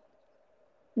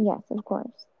 Yes, of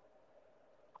course.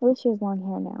 At least she has long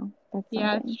hair now. That's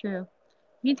Yeah, it's something. true.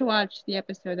 You need to watch the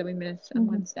episode that we missed on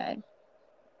Wednesday.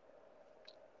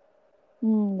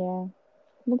 Yeah.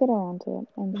 We'll get around to it,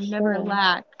 I'm You never sure.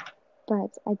 lack. But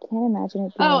I can't imagine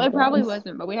it Oh, being it probably good.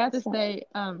 wasn't, but we have to So, stay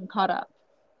caught up.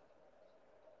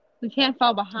 We can't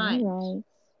fall behind. alright.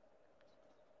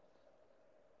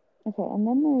 Okay, and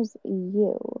then there's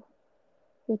You,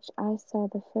 which I saw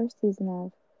the first season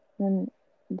of, then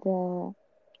the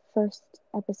first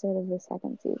episode of the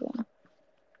second season.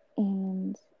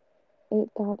 And it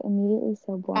got immediately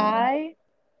so boring. I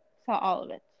saw all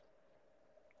of it.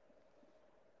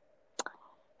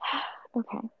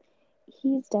 Okay.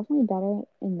 He's definitely better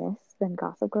in this than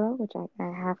Gossip Girl, which I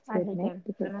have I to hate admit Dan. I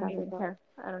because don't Gossip even Girl care.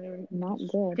 I don't even. not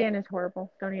good. Dan is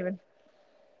horrible. Don't even.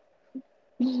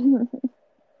 Because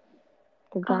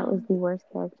that was Um, the worst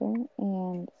character,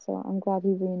 and so I'm glad he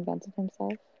reinvented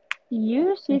himself You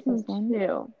with this season one.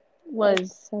 2 But it's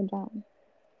was so dumb.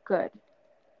 good.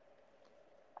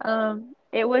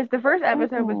 It was the first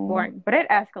episode was Okay, boring, but it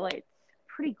escalates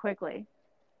pretty quickly.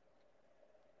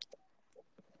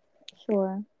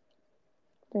 sure.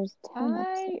 There's 10 I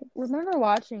episodes. remember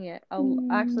watching it.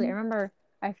 Actually, I Mm, remember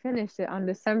I finished it on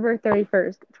December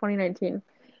 31st, 2019.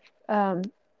 Um,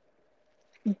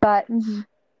 but mm-hmm.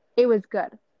 it was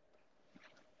good.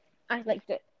 I liked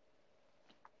it.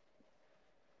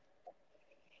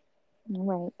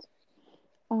 Right.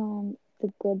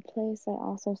 The Good Place I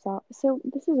also saw. So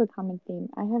this is a common theme.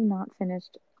 I have not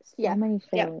finished so Yeah, many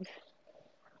yeah. shows.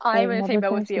 I'm I've in the same never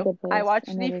boat with finished The you. Good I Place. I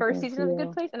watched the never first finished season of The Good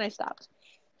You. Place and I stopped.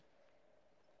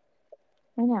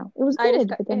 I know. It was I just good,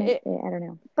 got but then I don't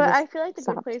know. It but I just feel like The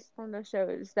Good stopped. Place is one of those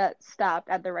shows that stopped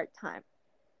at the right time.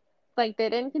 Like they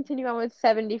didn't continue on with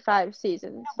 75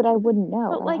 seasons. But I wouldn't know.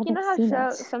 But I like you know haven't how seen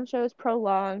it. some shows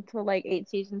prolong to like 8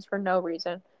 seasons for no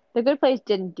reason. The Good Place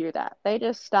didn't do that. They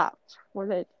just stopped. Where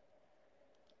they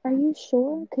Are you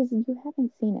sure? Because you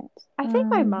haven't seen it. I think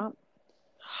my mom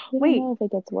We don't Wait, know if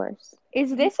it gets worse.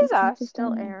 is I This Is I Us just still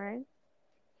don't know. airing?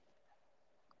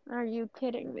 Are you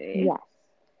kidding me? Yes.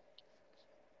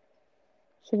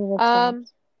 Should it have Um,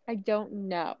 stopped? I don't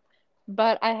know.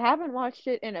 But I haven't watched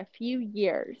it in a few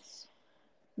years.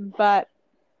 But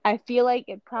I feel like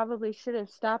it probably should have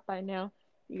stopped by now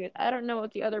because I don't know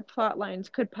what the other plot lines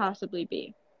could possibly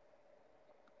be.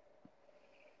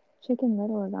 Chicken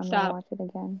Little is on there. Stop. Watch it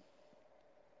again.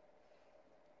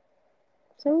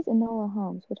 So is Enola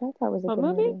Holmes, which I thought was a What good movie?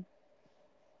 movie.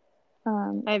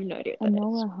 I have no idea what that is.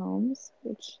 Enola Holmes,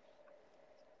 which,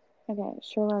 okay,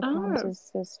 Sherlock Oh, Holmes'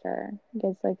 sister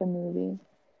gets like a movie,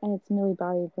 and it's Millie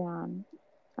Bobby Brown,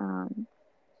 um,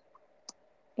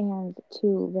 and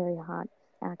two very hot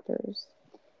actors.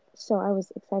 So I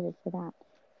was excited for that.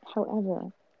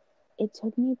 However, it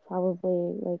took me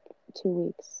probably like 2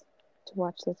 weeks to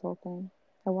watch this whole thing.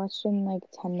 I watched in like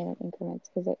 10-minute increments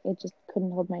because it just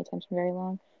couldn't hold my attention very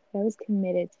long. But I was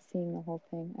committed to seeing the whole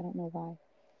thing. I don't know why.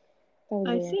 That was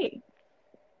I weird. see.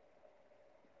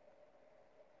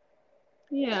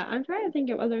 Yeah, I'm trying to think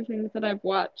of other things that I've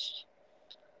watched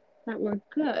that were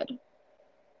good.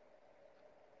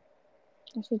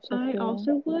 I should check I your.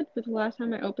 also would, but the last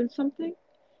time I opened something,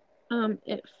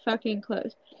 it fucking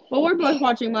closed. Well, we're both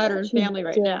watching Modern Don't you Family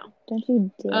right dare. now. Don't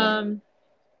you dare.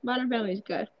 Modern Family is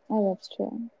good. Oh, that's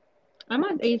true. I'm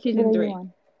on What season are you 3.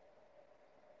 on?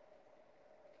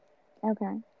 Okay.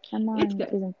 I'm It's on good.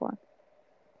 season 4.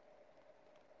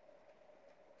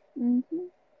 Mm-hmm.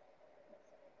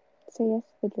 Say Yes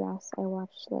to the Dress. I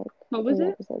watched like What was 3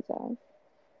 it? episodes of.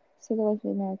 Secret Life of the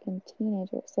American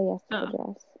Teenager. Say Yes to the Oh,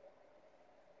 Dress.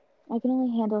 I can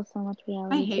only handle so much I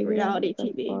reality hate TV reality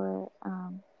TV. before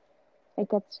it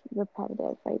gets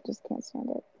repetitive. I just can't stand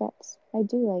it. But I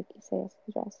do like Say Yes to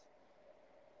the Dress.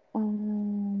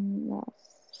 What else?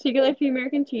 Secret Life of the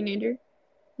American Teenager.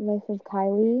 Life of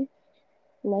Kylie.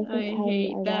 Life of I Kylie. I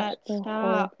hate that. watched the whole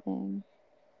Stop. thing.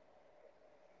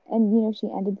 And you know, she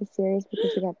ended the series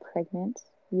because she got pregnant.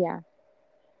 Yeah.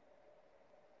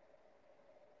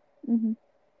 hmm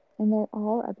And they're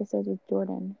all episodes with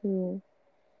Jordan, who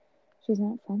she's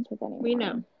not friends with We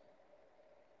anymore.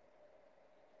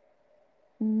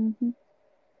 know.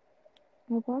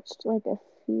 I watched like a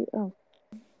few. Oh,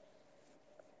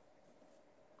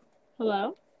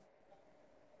 Hello?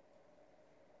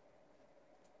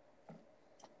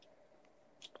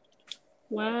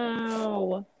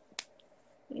 Wow.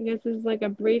 I guess this is like a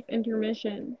brief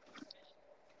intermission.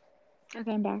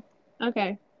 okay, I'm back.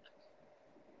 Okay.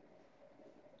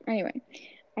 Anyway,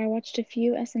 I watched a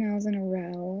few SNLs in a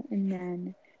row and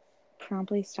then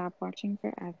promptly stopped watching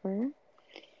forever.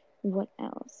 What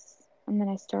else? And then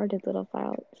I started Little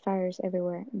Fires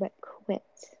Everywhere, but quit.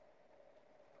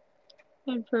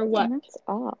 And for And what? that's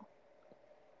all.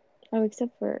 Oh,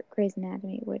 except for Grey's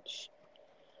Anatomy, which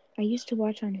I used to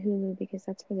watch on Hulu because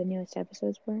that's where the newest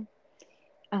episodes were.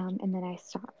 And then I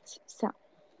stopped. So,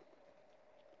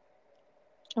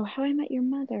 oh, How I Met Your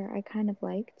Mother, I kind of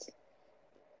liked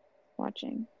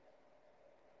watching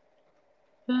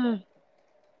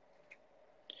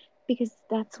because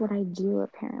that's what I do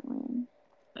apparently.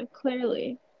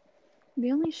 Clearly.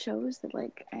 The only shows that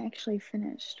like I actually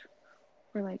finished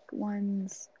were like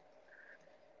ones,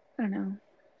 I don't know,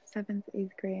 7th,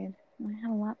 8th grade. I had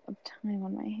a lot of time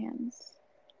on my hands.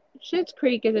 Schitt's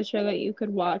Creek is a show that you could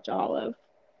watch all of.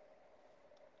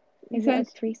 Is it Because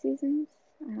like 3 seasons?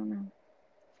 I don't know.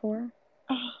 4?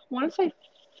 I want to say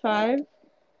 5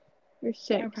 or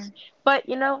 6. Okay. But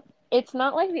it's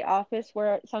not like The Office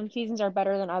where some seasons are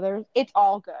better than others. It's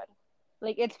all good.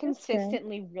 Like it's That's good.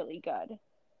 consistently really good.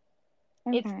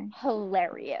 It's Okay.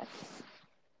 hilarious.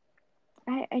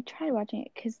 I tried watching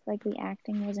it because like the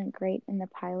acting wasn't great in the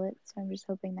pilot, so I'm just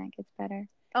hoping that gets better.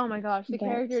 Oh my gosh, the But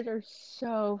characters are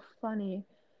so funny.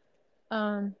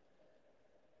 Um,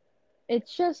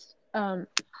 it's just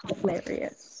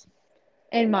hilarious,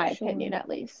 in my sure. opinion, at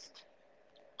least.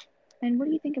 And what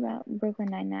do you think about Brooklyn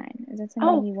Nine-Nine? Is that something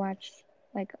Oh, you watch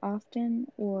like often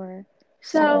or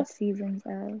certain so seasons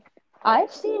of?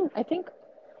 I've seen, I think,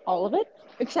 all of it,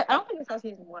 except I don't think I saw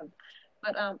season 1.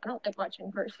 But I don't like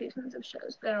watching first seasons of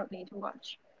shows that I don't need to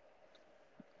watch.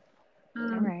 All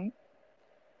Um, right.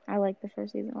 I like the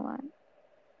first season a lot.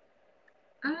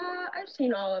 I've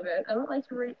seen all of it. I don't like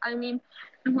to read. I mean,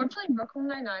 unfortunately, Brooklyn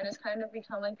Nine-Nine has kind of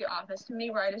become like The Office to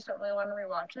me, where I just don't really want to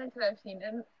rewatch it because I've seen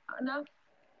it enough.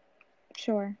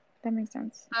 Sure. That makes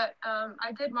sense. But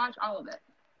I did watch all of it.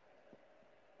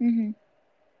 Mm-hmm.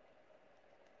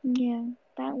 Yeah,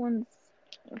 that one's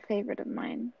a favorite of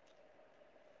mine.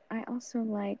 I also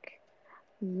like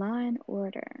Law and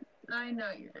Order. I know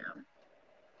you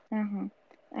do. Uh-huh.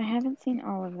 I haven't seen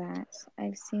all of that.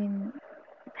 I've seen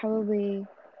probably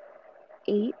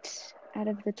 8 out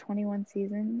of the 21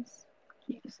 seasons,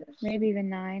 Jesus. maybe even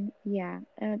 9. Yeah,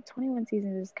 21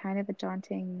 seasons is kind of a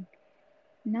daunting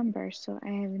number, so I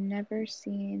have never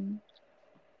seen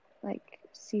like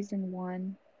season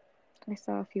 1. I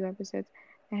saw a few episodes.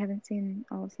 I haven't seen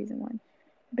all of season 1,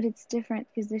 but it's different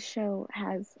because this show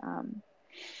has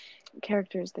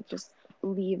characters that just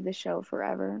leave the show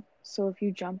forever. So if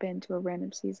you jump into a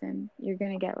random season, you're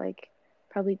gonna get like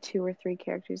probably 2 or 3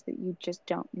 characters that you just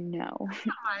don't know,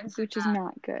 which is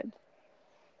not good.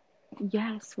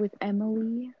 Yes, with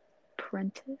Emily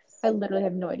Prentice. I literally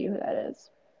have no idea who that is.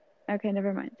 Okay,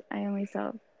 never mind. I only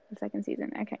saw the 2nd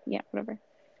season. Okay, yeah, whatever.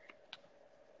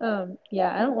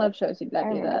 Yeah, I don't love shows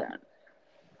that do that.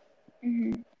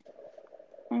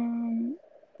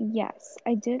 Yes,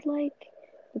 I did like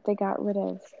that they got rid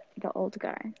of the old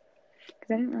guy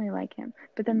because I didn't really like him.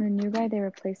 But then the new guy they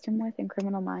replaced him with in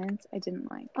Criminal Minds, I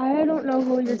didn't like. I don't know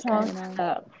who you're He's kind of talking annoying.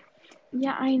 about.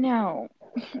 Yeah, I know.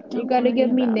 You Don't gotta worry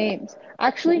give me about it. names.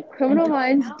 Actually, Criminal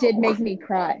Minds did make me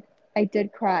cry. I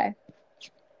did cry.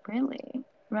 Really?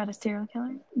 About a serial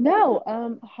killer? No,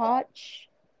 Hotch,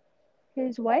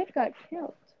 his wife got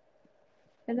killed.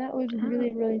 And that was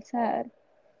really, really sad.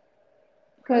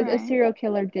 Because a Alright. serial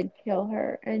killer did kill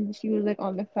her, and she was like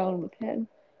on the phone with him.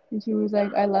 And she was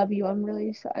like, I love you, I'm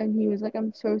really sorry. And he was like,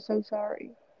 I'm so, so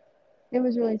sorry. It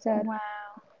was really sad. Wow.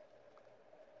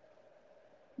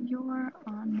 You're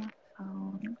on the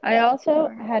phone. I also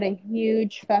had a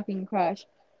huge fucking crush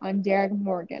on Derek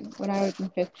Morgan when I was in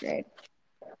 5th grade.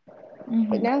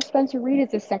 But now Spencer Reed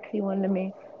is a sexy one to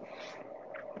me.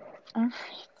 Alright.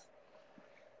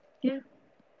 Yeah.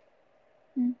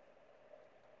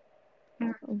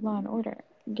 Law and Order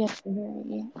gets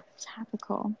very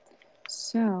topical.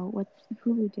 So what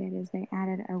Hulu did is they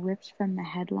added a ripped from the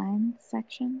headlines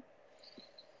section.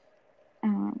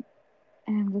 And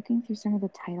I'm looking through some of the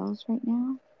titles right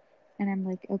now, and I'm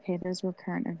like, okay, those were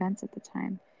current events at the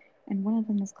time. And one of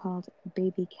them is called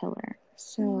Baby Killer.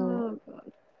 So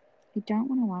I don't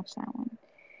want to watch that one.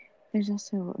 There's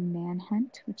also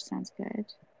Manhunt, which sounds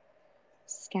good.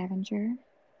 Scavenger,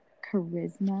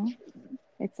 Charisma.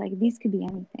 It's like these could be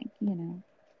anything, you know.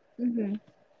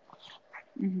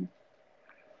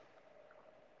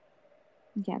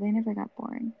 Yeah, they never got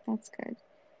boring. That's good.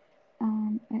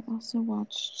 I also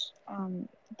watched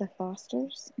The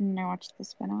Fosters, and I watched the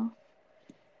spinoff,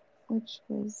 which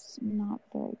was not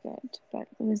very good, but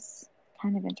it was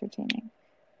kind of entertaining.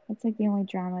 It's like the only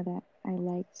drama that I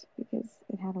liked because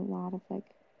it had a lot of like,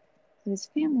 it was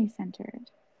family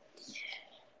centered.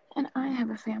 And I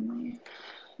have a family.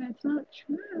 That's not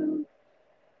true.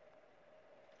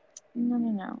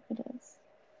 No, it is.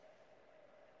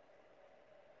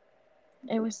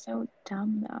 It was so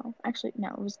dumb though. Actually, no,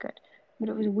 it was good. But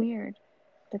it was weird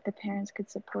that the parents could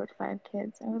support 5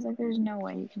 kids. I was like, there's no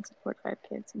way you can support 5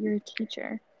 kids. You're a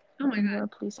teacher. Oh my God. You're a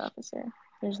police officer.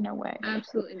 There's no way.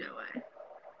 Absolutely no way.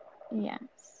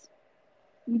 Yes.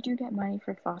 You do get money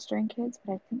for fostering kids,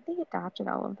 but I think they adopted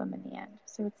all of them in the end.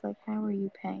 So it's like, how are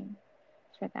you paying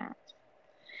for that?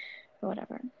 But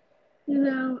whatever. You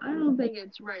know, I don't think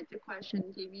it's right to question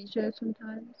TV shows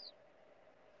sometimes.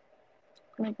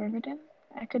 Like Riverdale?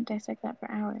 I could dissect that for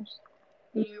hours.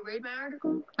 Did you read my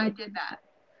article? I did that.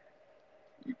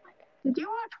 Did you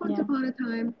watch Once Upon a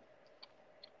Time?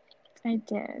 I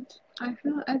did. I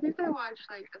think I watched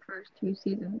like the first 2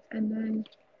 seasons and then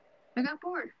I got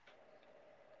bored.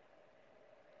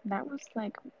 That was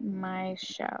like my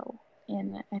show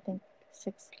in, I think,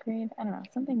 6th grade. I don't know,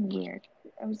 something weird.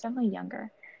 I was definitely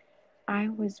younger. I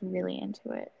was really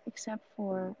into it, except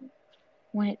for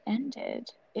when it ended.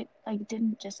 It like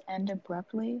didn't just end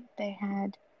abruptly. They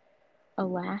had a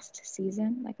last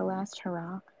season, like a last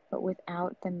hurrah, but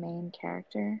without the main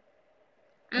character.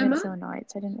 I got so annoyed,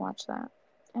 so I didn't watch that.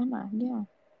 Emma, yeah.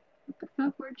 What the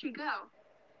fuck? Where'd she go?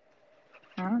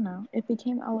 I don't know. It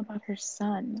became all about her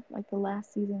son. Like the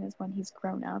last season is when he's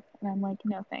grown up, and I'm like,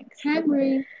 no thanks.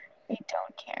 Henry. I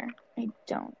don't care. I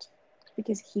don't.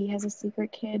 Because he has a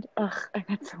secret kid. Ugh, I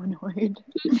got so annoyed.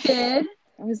 He did?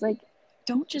 I was like,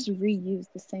 don't just reuse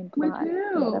the same plot.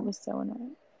 Yeah, that was so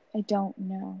annoying. I don't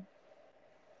know.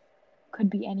 Could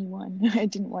be anyone. I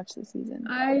didn't watch the season.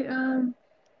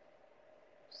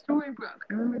 Storybrooke.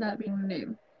 I remember that being the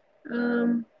name.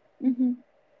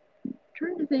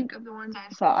 Trying to think of the ones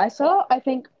I saw. I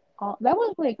think that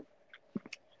was like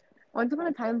Once Upon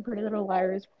a Time, Pretty Little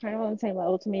Liars, kind of on the same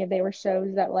level to me. They were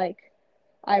shows that like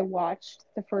I watched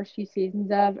the first few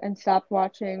seasons of and stopped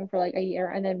watching for like a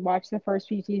year and then watched the first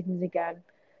few seasons again.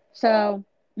 So,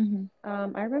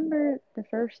 I remember the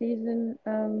first season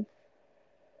of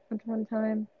Once Upon a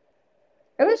Time.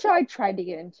 It was a show I tried to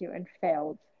get into and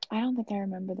failed. I don't think I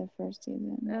remember the first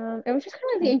season. It was just kind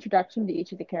of like the introduction to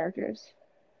each of the characters.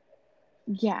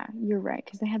 Yeah, you're right,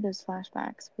 because they had those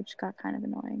flashbacks, which got kind of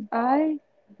annoying. I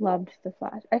loved the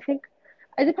flash. I think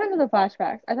it depends on the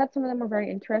flashbacks. I thought some of them were very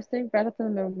interesting, but I thought some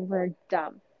of them were very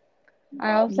dumb.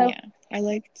 I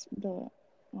liked the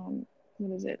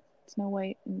what is it? Snow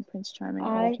White and Prince Charming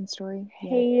origin story.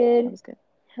 Hated that was good.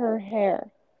 Her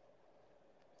hair.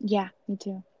 Yeah, me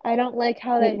too. I don't like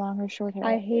how Wait, they. long or short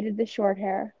I hair? hated the short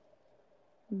hair.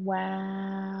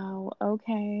 Wow.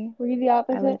 Okay. Were you the I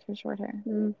opposite? liked her short hair.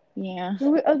 Mm. Yeah.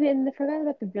 Oh, and I forgot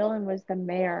that the villain was the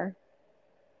mayor.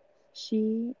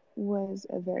 She was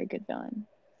a very good villain,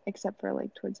 except for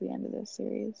like towards the end of this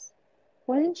series.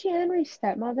 Wasn't she Henry's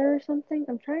stepmother or something?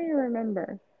 I'm trying to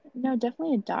remember. No,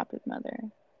 definitely adopted mother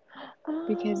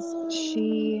because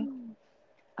Oh.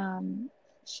 um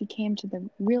she came to the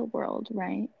real world,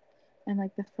 right? And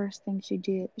like the first thing she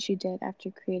did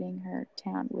after creating her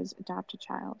town was adopt a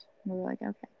child. And we were like,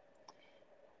 okay,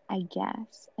 I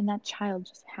guess. And that child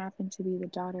just happened to be the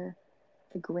daughter,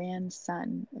 the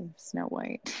grandson of Snow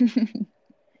White.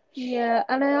 Yeah,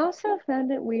 and I also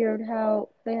found it weird how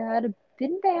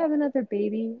didn't they have another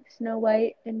baby, Snow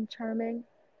White and Charming?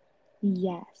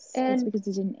 Yes, that's And because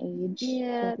it didn't age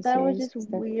yeah, throughout the that was series just because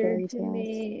they're weird fairy to tales.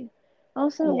 me.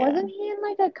 Also, Yeah. wasn't he in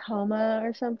like a coma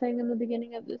or something in the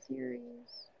beginning of the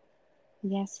series?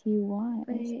 Yes, he was.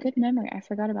 I Good memory. I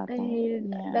forgot about I that.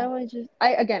 hated that. Yeah. That was just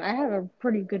I have a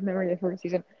pretty good memory of the first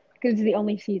season because it's the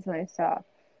only season I saw.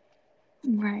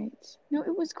 Right. No,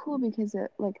 it was cool because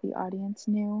like the audience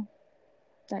knew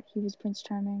that he was Prince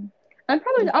Charming I'm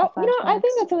probably with the I think flashbacks.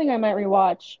 that's something I might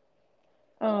rewatch.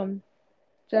 Um,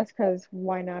 just because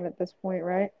why not at this point,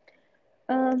 right?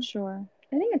 Um, Sure.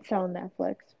 I think it's still on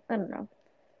Netflix. I don't know.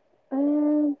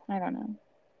 Um, I don't know.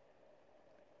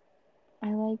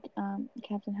 I like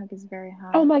Captain Hook is very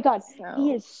oh hot. my God,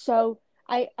 he So is so.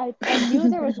 I knew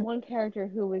there was one character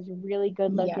who was really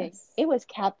good looking. yes. It was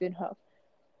Captain Hook.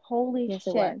 Holy Yes,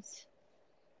 it shit, was.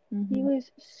 he Hmm.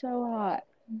 was so hot.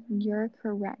 You're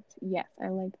correct. Yes, I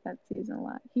liked that season a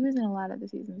lot. He was in a lot of the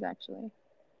seasons actually.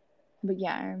 But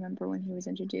yeah, I remember when he was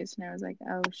introduced and I was like,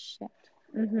 oh shit.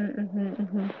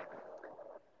 Hmm.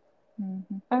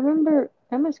 I remember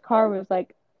Emma's car was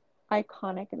like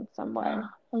iconic in some way.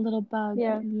 A little bug.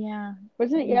 Yeah, Yeah.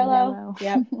 wasn't It it was yellow? yellow.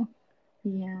 Yep.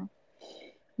 Yeah.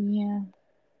 Yeah.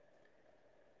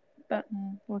 But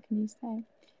What can you say?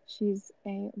 She's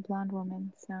a blonde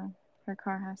woman, so her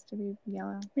car has to be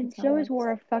yellow. and That's she how it always works.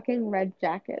 wore a fucking red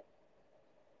jacket.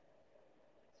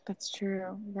 That's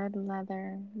true. Red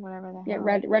leather, whatever the Yeah, hell.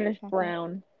 reddish Jacket.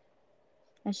 brown.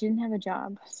 And she didn't have a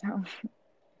job, so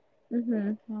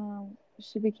Mhm.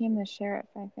 she became the sheriff,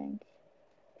 I think.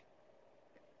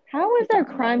 How was I there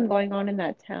don't crime remember. going on in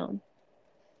that town?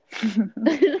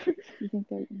 You think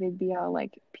they'd be all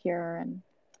like pure and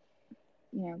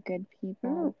good remember,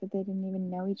 people, but they didn't even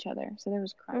know each other, so there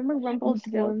was crime. remember And the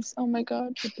Rumpelstiltskin? dwarves. Oh my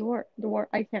god. Dwarf.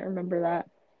 I can't remember that.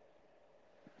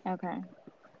 Okay.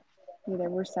 Yeah, there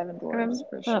were seven I remember. dwarves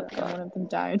for Oh sure, and god. one of them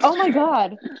died. Oh my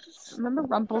god.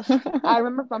 I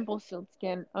remember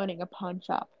Rumpelstiltskin owning a pawn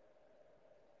shop.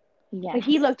 Like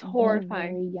he Yes, looked and he had a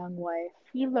horrifying. very young wife.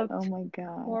 He Oh looked my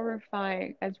god.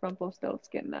 horrifying as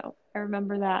Rumpelstiltskin, though. I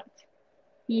remember that.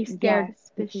 He scared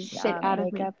Yes, the because shit out of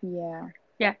me. makeup, yeah.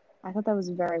 Yeah. I thought that was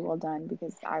very well done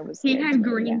because I was He scared had too. Yeah.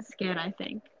 green skin, I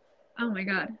think. Oh my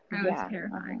god, that was Yeah. Uh-huh.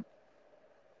 terrifying.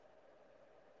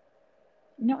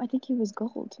 No, I think he was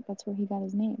gold. That's where he got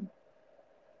his name.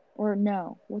 Or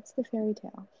no, what's the fairy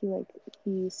tale?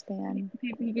 He span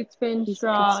He could spin he could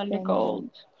straw into spin.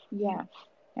 gold. Yeah.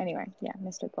 Anyway, yeah,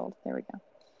 Mr. Gold. There we go.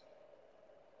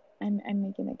 I'm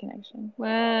making the connection.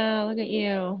 Wow, look at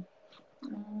you.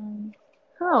 Um,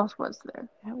 Who else was there?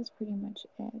 that was pretty much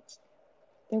it.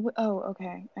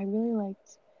 Okay. I really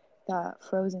liked the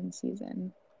Frozen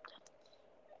season,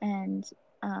 and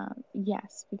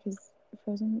yes, because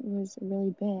Frozen was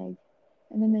really big,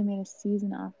 and then they made a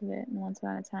season off of it in Once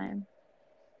Upon a Time,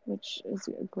 which is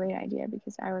a great idea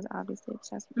because I was obviously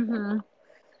obsessed with the book Mm-hmm.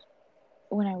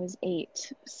 when I was 8.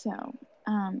 So,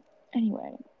 um,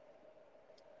 anyway,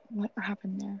 what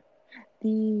happened there?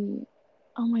 The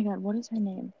Oh my God, what is her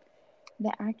name?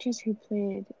 The actress who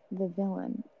played the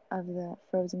villain of the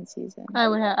Frozen season I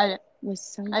would have. was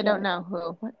so I don't good. know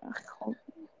who. What?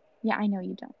 Yeah, I know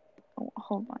you don't. Oh,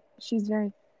 hold on. She's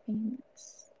very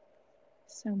famous.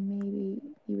 So maybe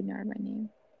you would know her by name.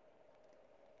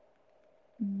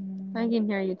 I Mm, can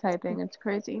hear you typing. It's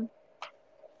crazy.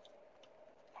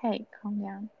 hey, calm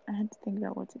down. I had to think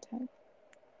about what to type.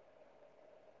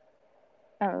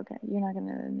 Oh, okay. You're not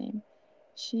gonna know the name.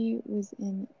 She was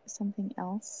in something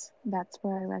else. That's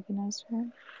where I recognized her.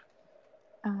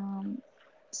 Um,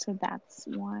 so that's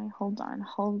why. Hold on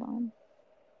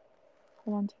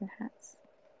to your hats.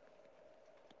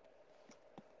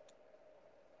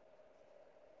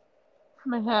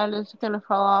 My head is gonna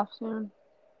fall off soon.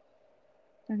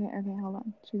 Okay, hold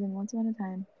on. She was in Once Upon a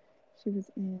Time. She was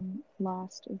in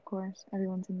Lost, of course.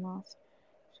 Everyone's in Lost.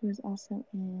 She was also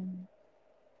in.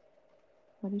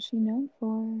 What is she known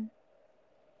for?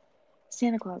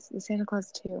 Santa Claus, the Santa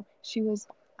Claus 2. She was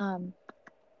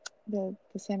the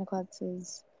Santa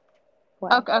Claus's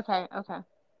wife. Okay.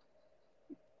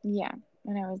 Yeah.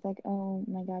 And I was like, oh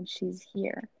my god, she's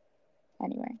here.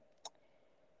 Anyway,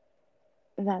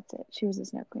 that's it. She was a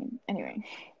Snow Queen. Anyway,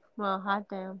 Well, hot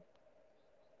damn.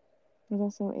 there's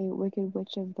also a Wicked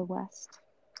Witch of the West.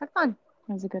 That's fun.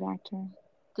 I was a good actor.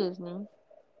 Disney.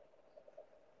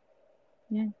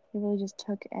 Yeah, they really just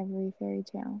took every fairy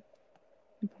tale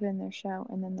and put it in their show.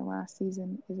 And then the last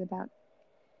season is about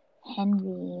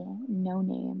Henry No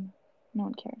Name. No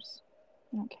one cares.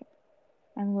 I don't care.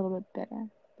 I'm a little bit bitter,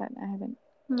 but I haven't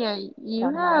Yeah, you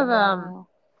thought about it have in a while.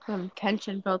 some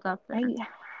tension built up there. I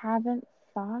haven't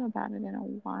thought about it in a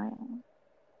while,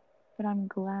 but I'm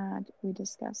glad we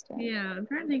discussed it. Yeah, I'm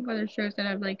trying to think of other shows that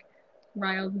have like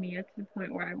riled me up to the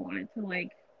point where I wanted to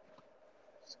like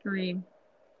scream.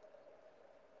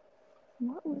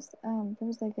 What was there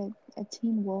was like a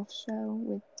Teen Wolf show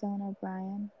with Dylan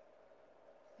O'Brien.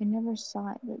 I never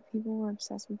saw it, but people were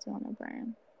obsessed with Dylan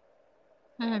O'Brien.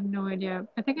 I have no idea.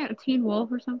 I think I had Teen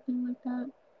Wolf or something like that.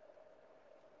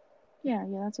 Yeah,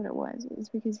 that's what it was. It was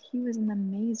because he was in the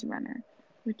Maze Runner,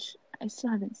 which I still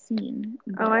haven't seen.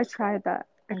 Oh, I tried that.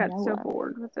 I I got know so of.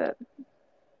 bored with it.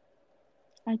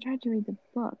 I tried to read the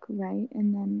book, right?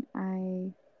 And then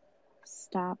I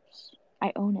stopped.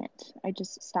 I own it. I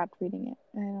just stopped reading it.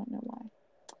 I don't know why.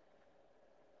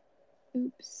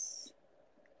 Oops.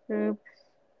 Oops.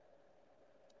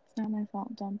 It's not my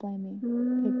fault. Don't blame me.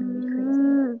 Mm. They're gonna be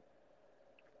crazy.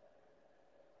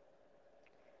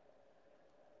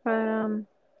 But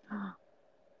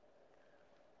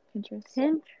Pinterest.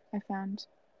 Pinch. I found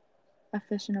a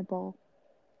fish in a bowl.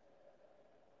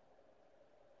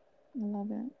 I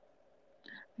love it.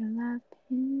 I love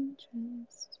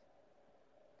Pinterest.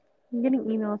 I'm getting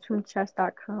emails from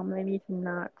chess.com. I need to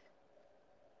not.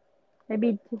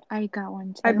 Maybe I got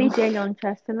one I beat too. Daniel in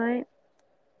chess tonight.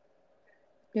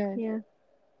 Good. Yeah.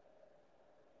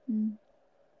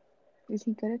 Is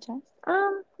he good at chess?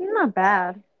 He's not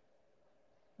bad.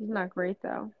 He's not great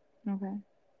though. Okay.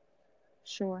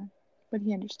 Sure. But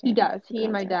he understands. He does. The He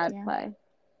and my concept, dad yeah. play.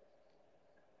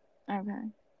 Okay.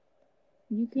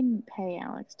 You can pay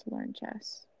Alex to learn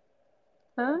chess.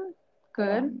 Huh?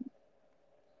 Good.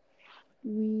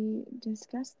 We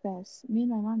discussed this. Me and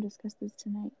my mom discussed this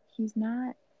tonight. He's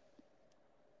not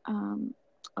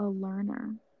a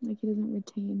learner. Like he doesn't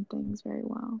retain things very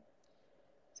well.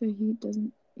 So he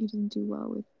doesn't do well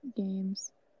with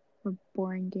games or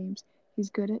boring games. He's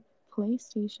good at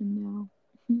PlayStation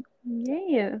though.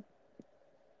 Yeah.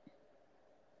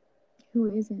 Who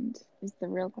isn't is the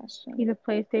real question. He's a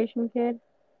PlayStation kid.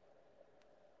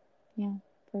 Yeah,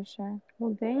 for sure.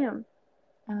 Well, damn.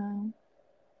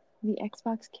 The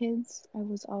Xbox kids, I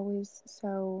was always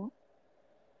so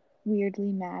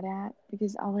weirdly mad at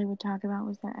because all they would talk about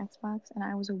was their Xbox, and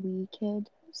I was a Wii kid,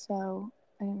 so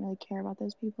I didn't really care about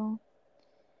those people.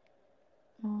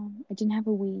 I didn't have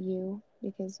a Wii U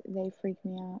because they freaked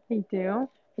me out. They do?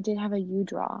 I did have a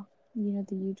U-Draw. You know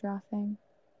the U-Draw thing?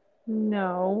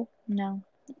 No. No.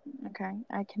 Okay.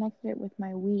 I connected it with my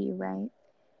Wii, right?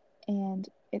 And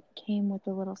it came with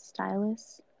a little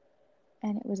stylus,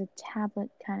 and it was a tablet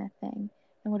kind of thing.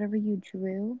 And whatever you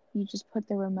drew, you just put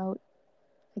the remote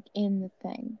like in the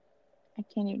thing. I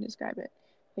can't even describe it.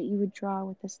 But you would draw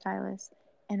with the stylus,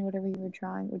 and whatever you were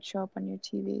drawing would show up on your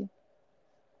TV.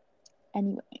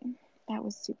 Anyway, that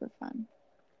was super fun.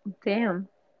 Damn.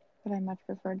 But I much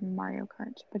preferred Mario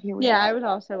Kart. But here we Yeah, are. I was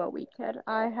also a Wii kid.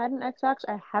 I had an Xbox.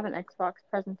 I have an Xbox,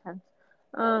 present tense.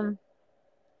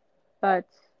 But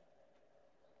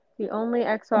the only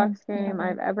Xbox game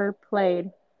I've ever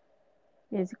played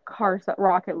is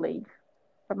Rocket League.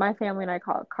 But my family and I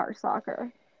call it car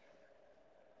soccer.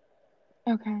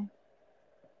 Okay.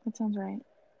 That sounds right.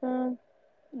 Um,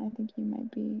 I think you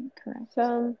might be correct.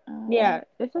 so yeah,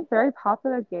 it's a very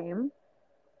popular game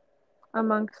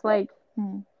amongst like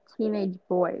teenage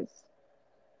boys.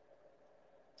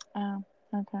 Oh,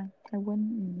 okay. I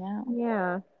wouldn't know.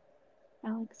 Yeah.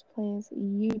 Alex plays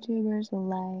YouTuber's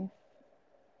life.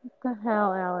 What the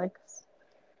hell, Alex?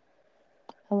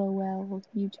 LOL,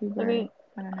 YouTuber.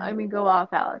 I don't know. I mean, go off,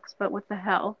 Alex. But what the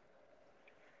hell?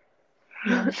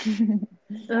 Yeah.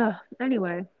 Ugh.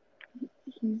 Anyway.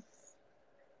 He's.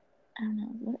 I don't know.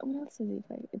 What else does he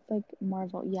play? It's like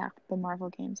Marvel. Yeah, the Marvel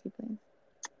games he plays.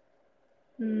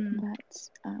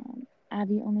 But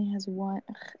Abby only has one.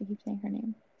 Ugh, I keep saying her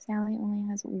name. Sally only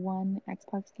has one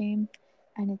Xbox game,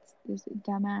 and it's this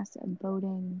dumbass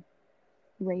boating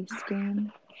race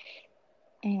game.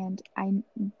 And I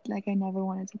never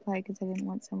wanted to play because I didn't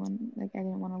want someone I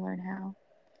didn't want to learn how.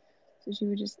 So she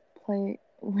would just play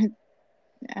with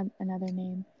another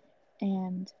name,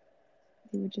 and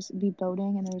we would just be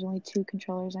boating, and there was only 2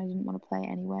 controllers, and I didn't want to play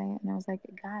anyway. And I was like,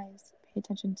 guys, pay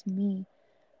attention to me.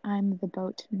 I'm the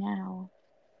boat now.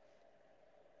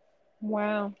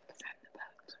 Wow.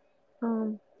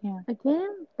 Yeah. A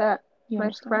game that You my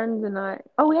understand? friends and I.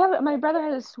 Oh, my brother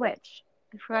has a Switch.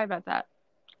 I forgot about that.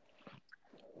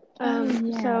 Oh,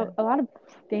 yeah. So a lot of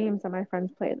games that my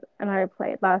friends played and I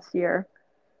played last year.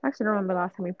 I actually don't remember the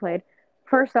last time we played.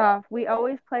 First off, we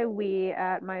always play Wii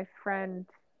at my friend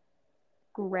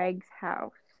Greg's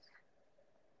house.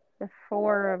 The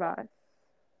 4 of us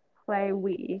play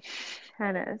Wii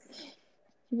tennis.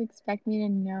 You expect me to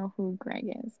know who Greg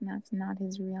is, and that's not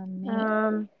his real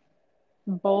name.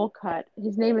 Bowl cut.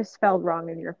 His name is spelled wrong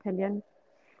in your opinion.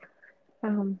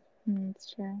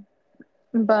 It's true.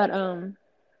 But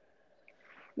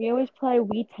we always play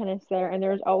Wii tennis there, and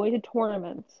there's always a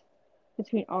tournament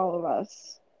between all of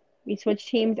us. We switch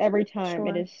teams every time.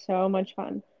 It Sure. is so much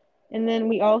fun. And then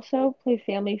we also play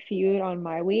Family Feud on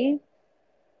my Wii.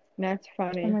 And that's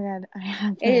funny. Oh my god, I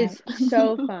have that. It is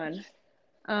so fun.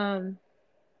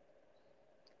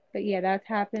 But yeah, that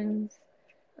happens.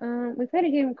 We played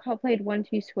a game played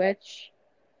 1-2 Switch,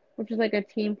 which is like a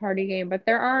team party game, but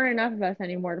there aren't enough of us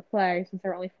anymore to play since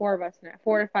there are only 4 of us now,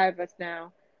 4 to 5 of us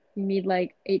now. We need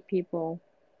like 8 people.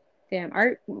 Damn,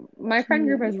 my friend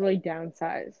group has really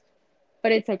downsized,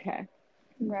 but it's okay.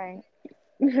 Right.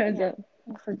 Yeah.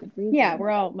 For good reason. Yeah,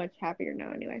 we're all much happier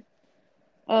now anyway.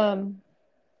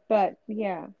 But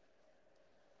yeah,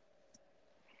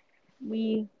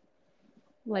 we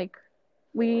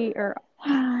are.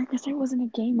 I guess I wasn't a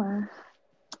gamer.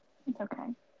 It's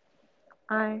okay.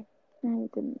 I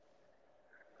didn't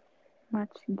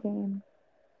much game.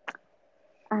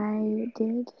 I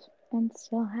did and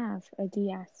still have a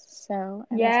DS, so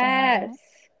I still have that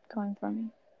going for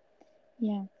me.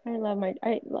 Yeah. I love it.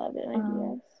 My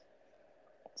DS.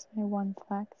 It's my one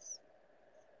flex.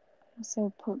 I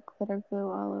also put glitter glue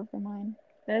all over mine.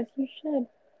 As you should.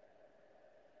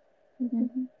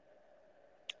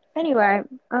 Anyway,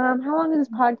 how long has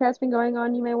this podcast been going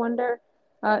on, you may wonder?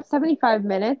 75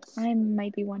 minutes. I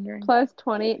might be wondering. Plus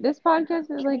 20. This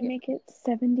podcast is Can we make it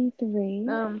 73?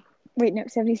 Wait, no,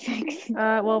 76.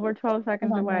 Well, we're 12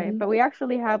 seconds away, but we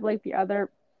actually have like the other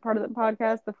part of the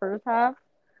podcast, the first half.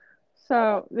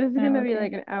 So this is gonna be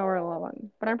like an hour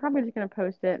long, but I'm probably just gonna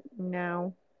post it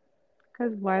now,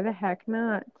 because why the heck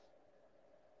not?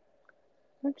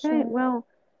 Okay, Sure. well,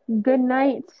 good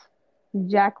night,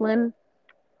 Jacqueline.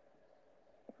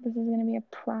 This is gonna be a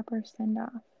proper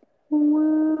send-off.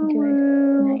 Good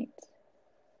night.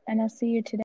 And I'll see you today.